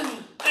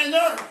heaven and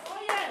earth.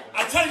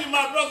 I tell you,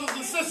 my brothers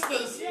and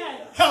sisters,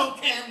 hell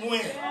can't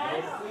win.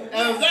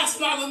 And if that's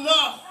not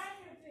enough,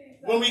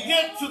 when we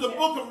get to the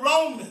book of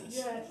Romans,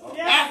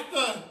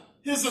 after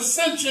his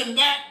ascension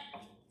back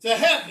to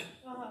heaven,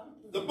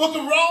 the book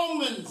of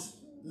Romans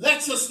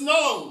lets us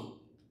know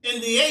in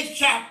the 8th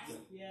chapter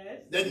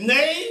that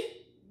nay,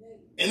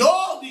 in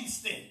all these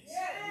things,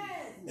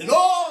 and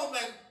all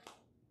that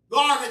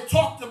God had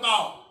talked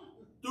about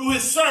through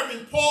his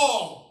servant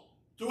Paul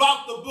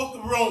throughout the book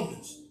of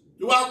Romans,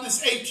 throughout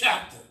this 8th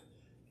chapter,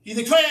 he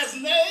declares,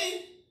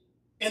 nay,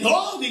 in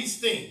all these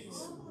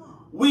things,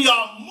 we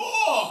are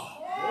more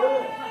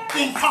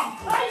than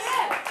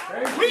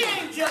conquerors. We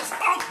ain't just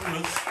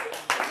conquerors.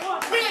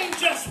 We ain't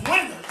just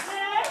winners.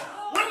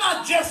 We're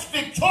not just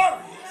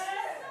victorious,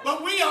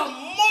 but we are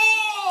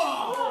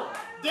more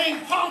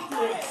than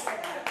conquerors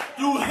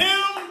through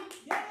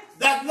him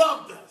that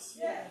loved us.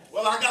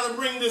 Well, I got to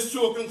bring this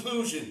to a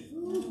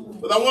conclusion,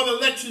 but I want to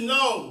let you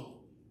know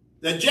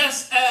that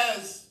just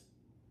as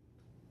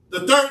the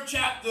 3rd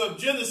chapter of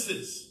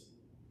Genesis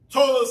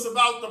told us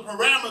about the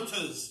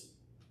parameters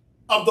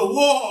of the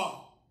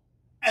war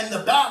and the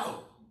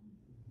battle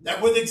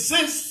that would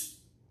exist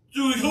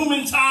through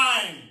human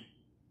time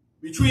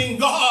between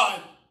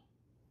God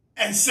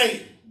and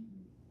Satan,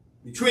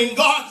 between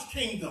God's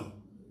kingdom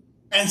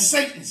and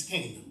Satan's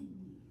kingdom.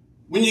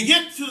 When you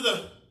get to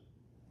the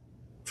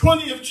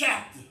 20th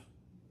chapter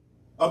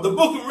of the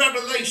book of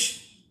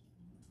Revelation,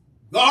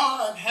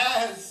 God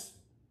has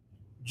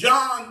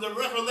John the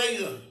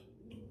Revelator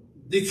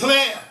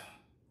declare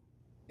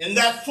in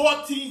that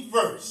 14th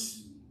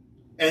verse,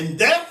 and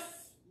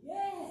death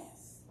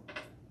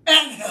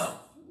and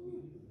hell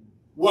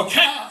were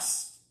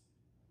cast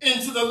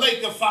into the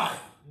lake of fire.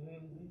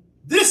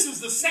 This is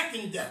the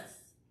second death.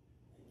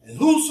 And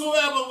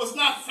whosoever was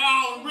not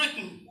found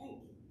written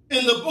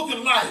in the book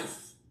of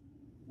life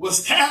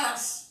was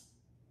cast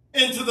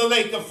into the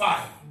lake of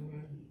fire.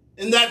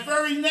 In that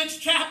very next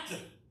chapter,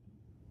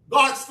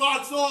 God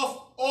starts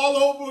off all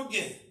over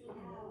again.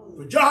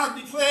 For John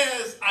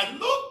declares, I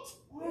looked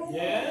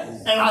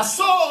and I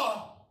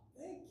saw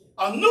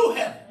a new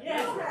heaven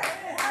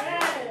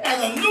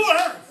and a new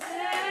earth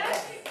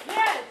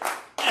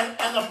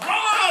and a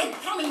bride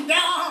coming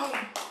down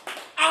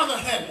out of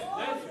heaven.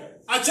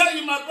 I tell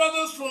you, my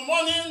brothers, from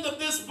one end of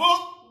this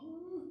book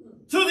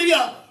to the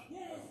other,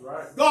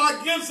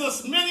 God gives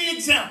us many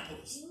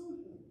examples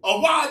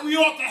of why we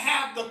ought to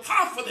have the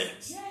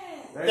confidence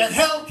that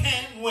hell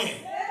can't win.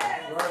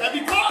 And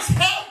because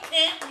hell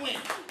can't win,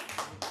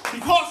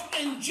 because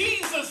in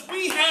Jesus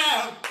we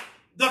have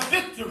the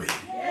victory,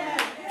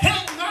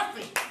 can't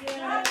nothing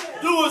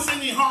do us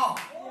any harm.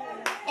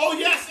 Oh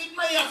yes, it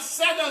may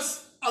upset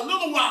us a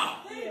little while,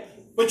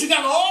 but you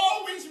got to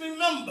always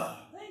remember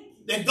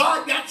that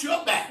God got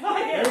your back.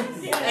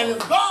 And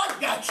if God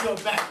got your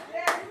back,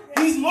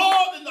 he's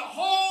more than the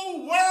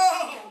whole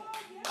world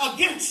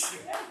against you.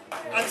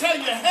 I tell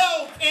you,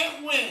 hell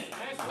can't win.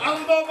 I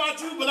don't know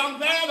about you, but I'm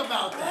glad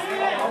about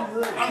that.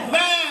 I'm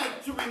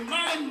glad to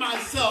remind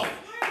myself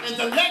and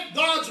to let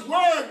God's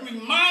word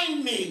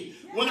remind me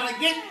when I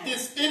get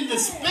this in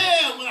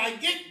despair, when I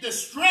get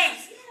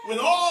distressed, when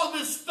all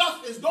this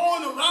stuff is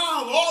going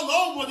around all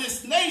over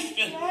this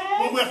nation,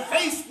 when we're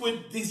faced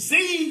with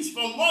disease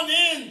from one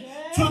end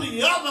to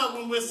the other,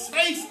 when we're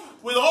faced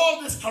with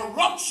all this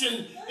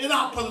corruption in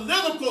our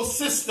political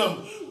system,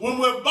 when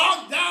we're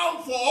bogged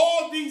down for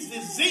all these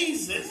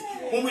diseases,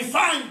 when we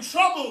find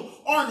trouble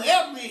on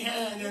every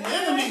hand and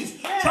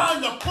enemies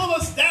trying to pull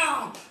us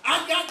down,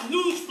 I got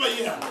news for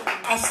you.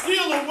 I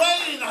steal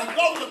away and I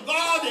go to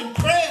God in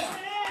prayer.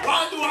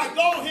 Why do I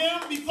go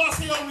him? Because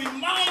he'll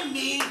remind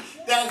me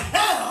that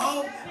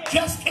hell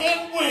just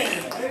can't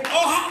win.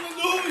 Oh,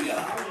 hallelujah.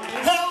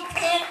 Hell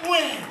can't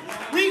win.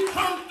 We've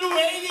come through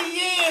 80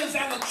 years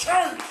at a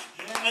church,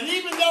 and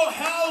even though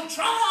hell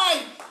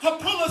tried to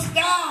pull us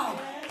down,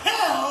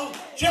 hell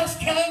just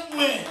can't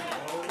win.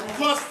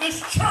 Because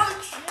this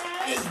church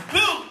is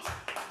built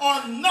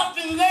on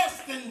nothing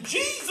less than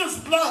Jesus'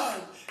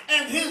 blood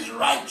and his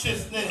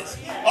righteousness.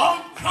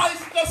 On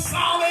Christ the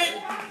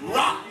solid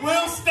rock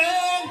will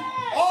stand.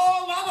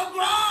 All other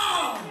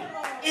ground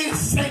is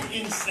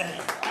sinking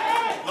sand.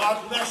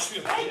 God bless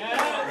you.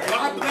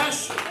 God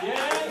bless you.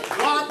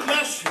 God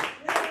bless you.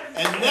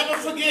 And never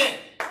forget,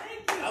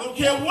 I don't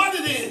care what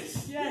it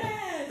is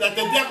that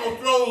the devil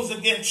throws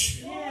against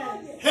you,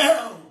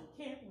 hell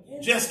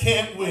just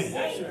can't win.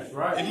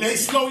 It may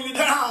slow you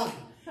down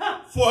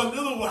for a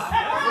little while,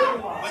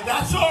 but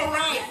that's all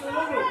right,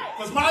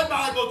 because my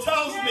Bible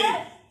tells me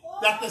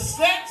that the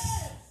sex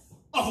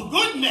of a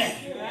good man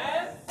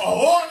Yes. are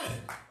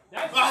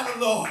ordered by the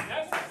Lord.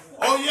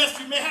 Oh yes,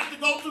 you may have to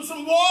go through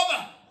some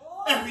water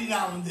every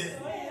now and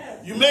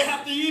then. You may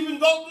have to even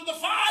go through the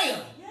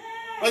fire.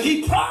 But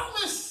he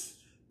promised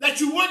that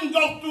you wouldn't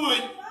go through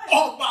it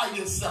all by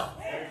yourself.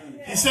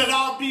 He said,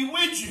 I'll be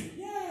with you.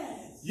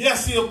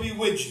 Yes, he'll be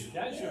with you.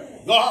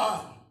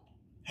 God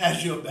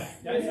has your back.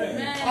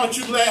 Aren't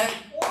you glad?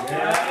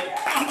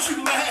 Aren't you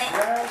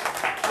glad?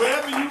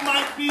 Wherever you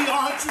might be,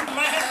 aren't you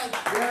glad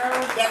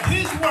that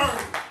his word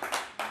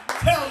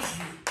tells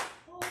you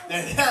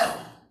that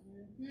hell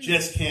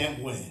just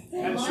can't win?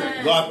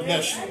 God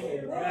bless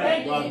you.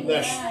 God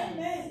bless you.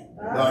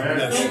 God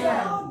bless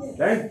you.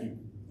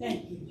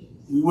 Thank you.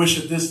 We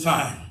wish at this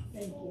time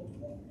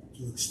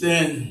to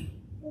extend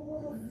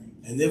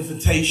an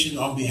invitation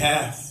on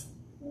behalf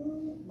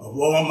of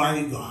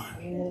Almighty God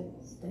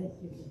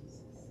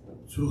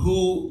to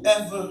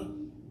whoever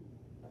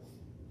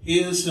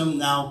hears him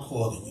now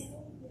calling you.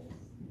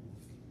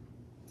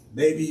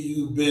 Maybe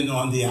you've been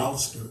on the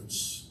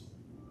outskirts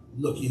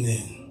looking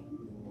in.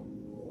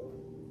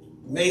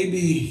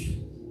 Maybe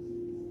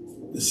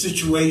the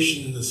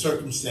situation and the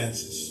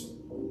circumstances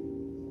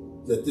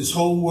that this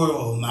whole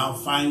world now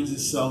finds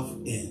itself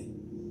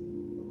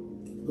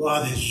in,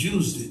 God has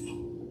used it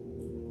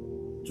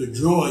to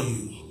draw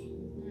you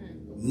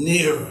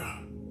nearer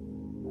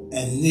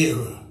and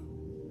nearer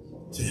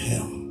to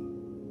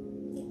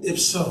him. If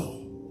so,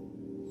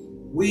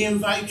 we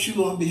invite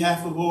you on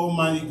behalf of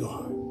Almighty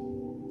God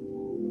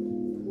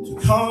to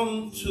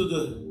come to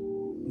the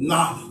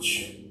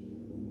knowledge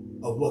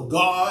of what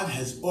God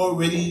has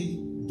already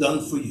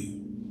done for you.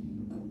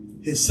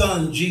 His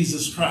son,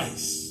 Jesus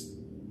Christ,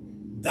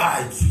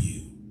 died for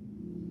you.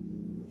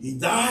 He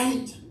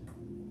died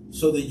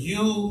so that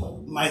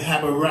you might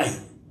have a right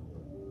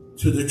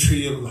to the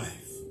tree of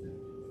life.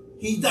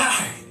 He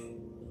died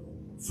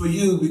for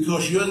you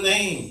because your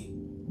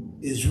name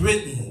is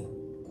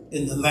written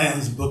in the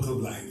Lamb's Book of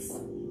Life.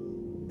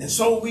 And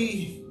so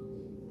we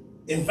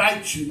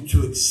invite you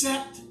to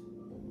accept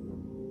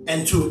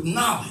and to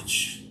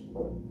acknowledge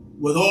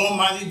what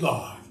Almighty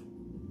God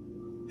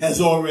has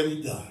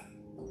already done.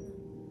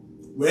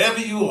 Wherever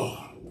you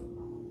are,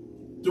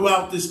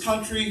 throughout this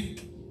country,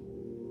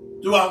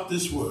 throughout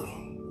this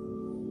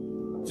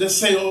world, just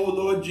say, oh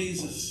Lord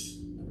Jesus,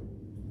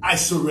 I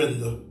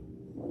surrender.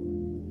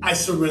 I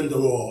surrender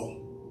all.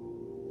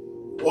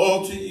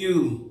 All to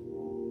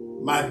you,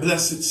 my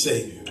blessed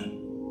Savior.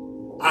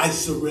 I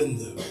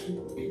surrender.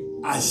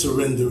 I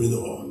surrender it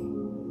all.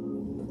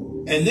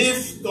 And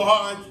if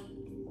God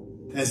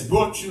has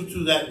brought you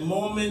to that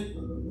moment,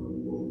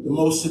 the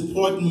most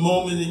important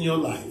moment in your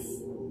life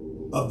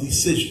of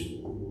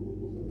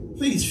decision,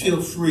 please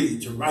feel free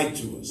to write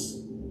to us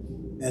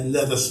and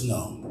let us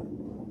know.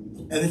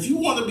 And if you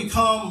want to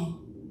become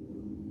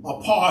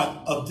a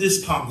part of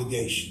this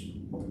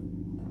congregation,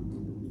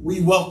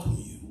 we welcome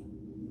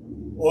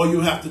you. All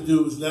you have to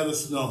do is let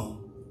us know,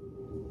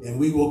 and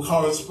we will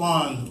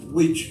correspond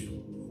with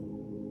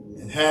you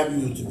and have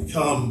you to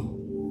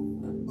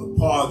become a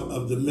part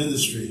of the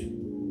ministry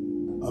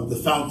of the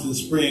Fountain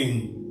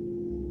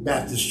Spring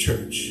Baptist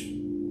Church.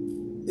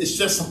 It's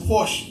just a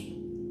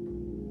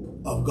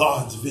portion of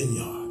God's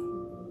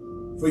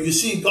vineyard. For you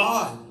see,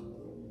 God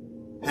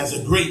has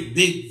a great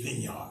big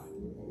vineyard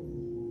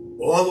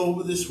all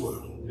over this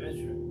world.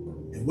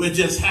 And we're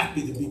just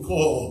happy to be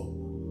called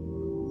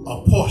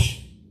a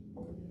portion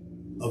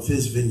of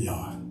his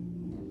vineyard.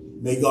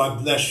 May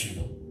God bless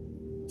you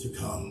to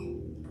come.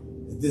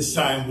 At this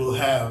time, we'll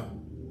have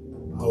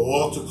our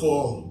altar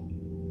call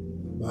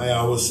by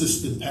our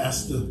assistant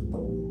pastor,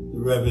 the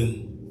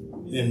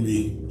Reverend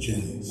Henry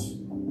Jennings.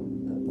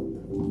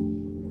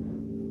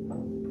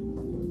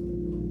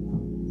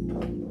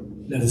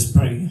 Let us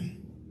pray.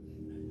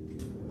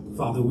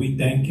 Father, we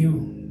thank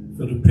you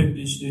for the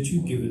privilege that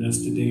you've given us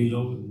today,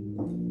 Lord,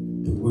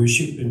 to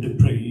worship and to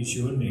praise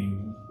your name.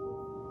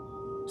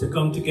 To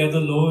come together,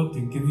 Lord, to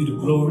give you the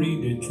glory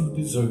that you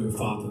deserve,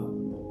 Father.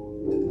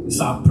 It's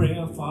our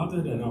prayer,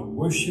 Father, that our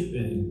worship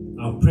and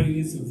our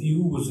praise of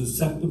you was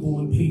acceptable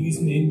and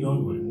pleasing in your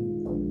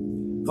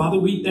word. Father,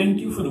 we thank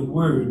you for the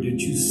word that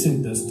you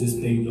sent us this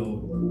day,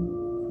 Lord.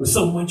 With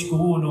so much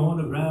going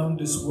on around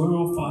this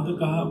world, Father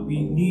God,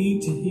 we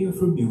need to hear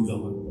from you,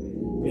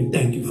 Lord. And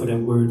thank you for that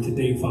word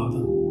today, Father.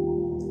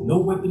 No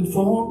weapon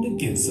formed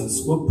against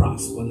us will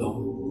prosper,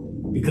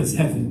 Lord, because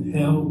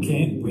hell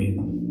can't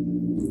win.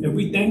 And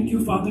we thank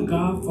you, Father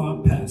God, for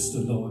our pastor,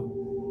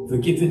 Lord, for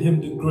giving him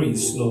the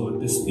grace,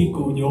 Lord, to speak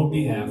on your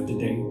behalf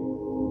today.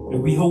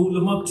 And we hold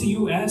him up to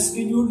you,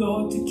 asking you,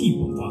 Lord, to keep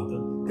him, Father.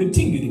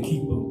 Continue to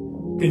keep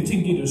him.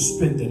 Continue to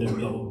strengthen him,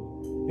 Lord.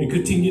 And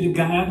continue to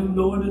guide him,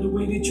 Lord, in the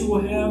way that you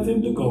will have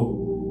him to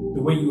go,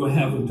 the way you will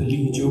have him to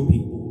lead your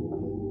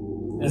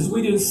people. As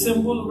we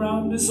assemble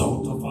around this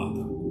altar,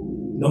 Father,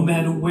 no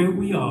matter where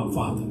we are,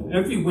 Father,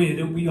 everywhere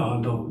that we are,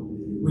 Lord,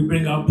 we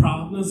bring our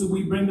problems and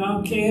we bring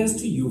our cares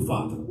to you,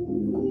 Father.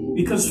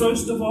 Because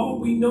first of all,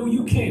 we know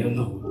you care,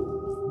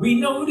 Lord. We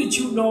know that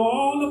you know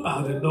all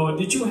about it, Lord,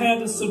 that you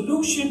had a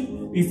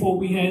solution before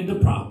we had the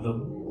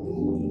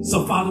problem.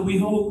 So, Father, we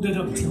hold it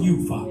up to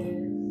you, Father,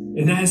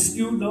 and ask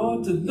you,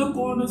 Lord, to look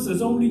on us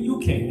as only you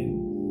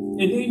can.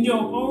 And in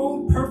your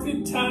own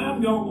perfect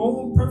time, your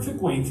own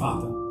perfect way,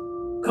 Father,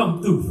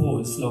 come through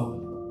for us,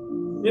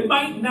 Lord. It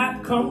might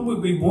not come when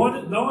we want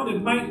it, Lord.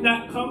 It might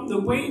not come the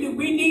way that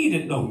we need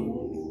it, Lord.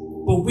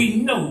 But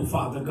we know,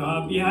 Father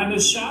God, behind a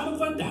shadow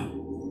of a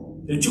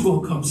doubt, that you're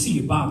going to come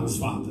see about us,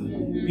 Father,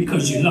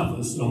 because you love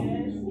us,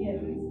 Lord.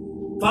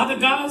 Father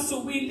God,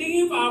 so we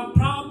leave our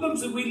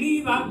problems and we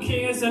leave our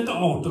cares at the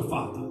altar,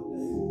 Father.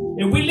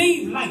 And we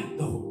leave light,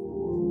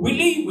 Lord. We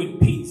leave with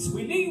peace.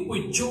 We leave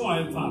with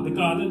joy, Father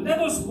God. And let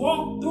us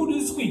walk through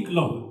this week,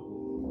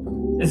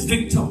 Lord, as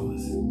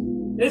victorious.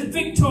 As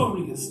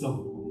victorious,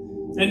 Lord.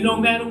 And no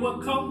matter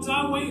what comes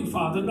our way,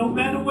 Father, no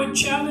matter what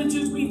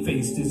challenges we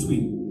face this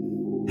week,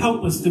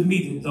 help us to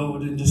meet it,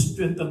 Lord, in the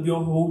strength of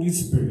your Holy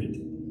Spirit.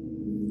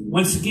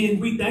 Once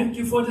again, we thank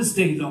you for this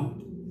day, Lord.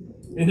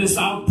 And it's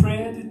our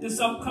prayer that this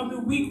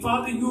upcoming week,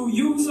 Father, you'll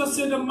use us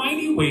in a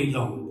mighty way,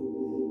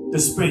 Lord, to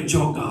spread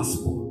your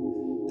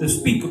gospel, to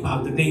speak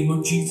about the name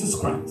of Jesus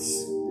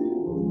Christ.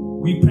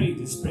 We pray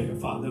this prayer,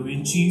 Father,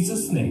 in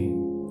Jesus' name.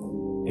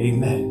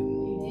 Amen.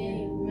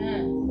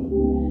 Amen.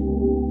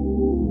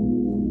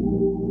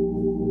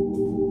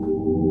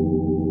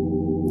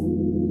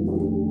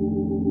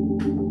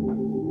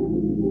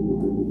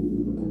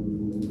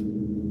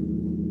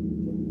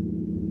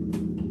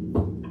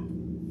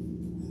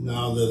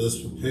 Now let us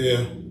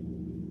prepare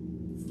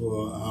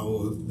for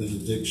our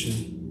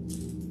benediction.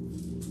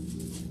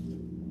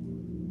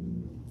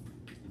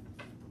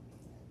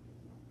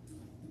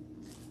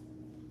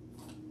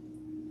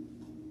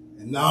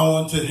 And now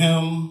unto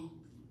him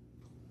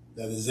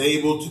that is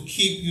able to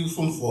keep you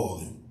from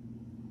falling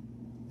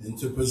and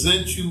to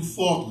present you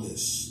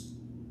faultless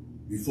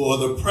before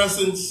the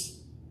presence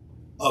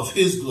of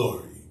his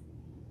glory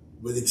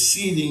with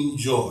exceeding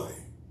joy.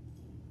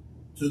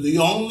 To the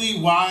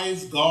only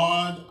wise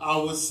God,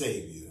 our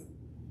Savior,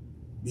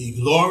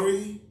 be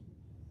glory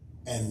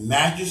and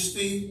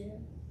majesty,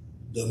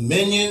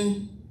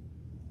 dominion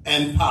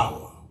and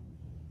power,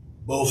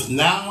 both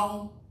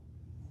now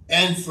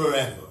and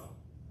forever.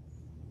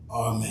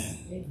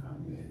 Amen.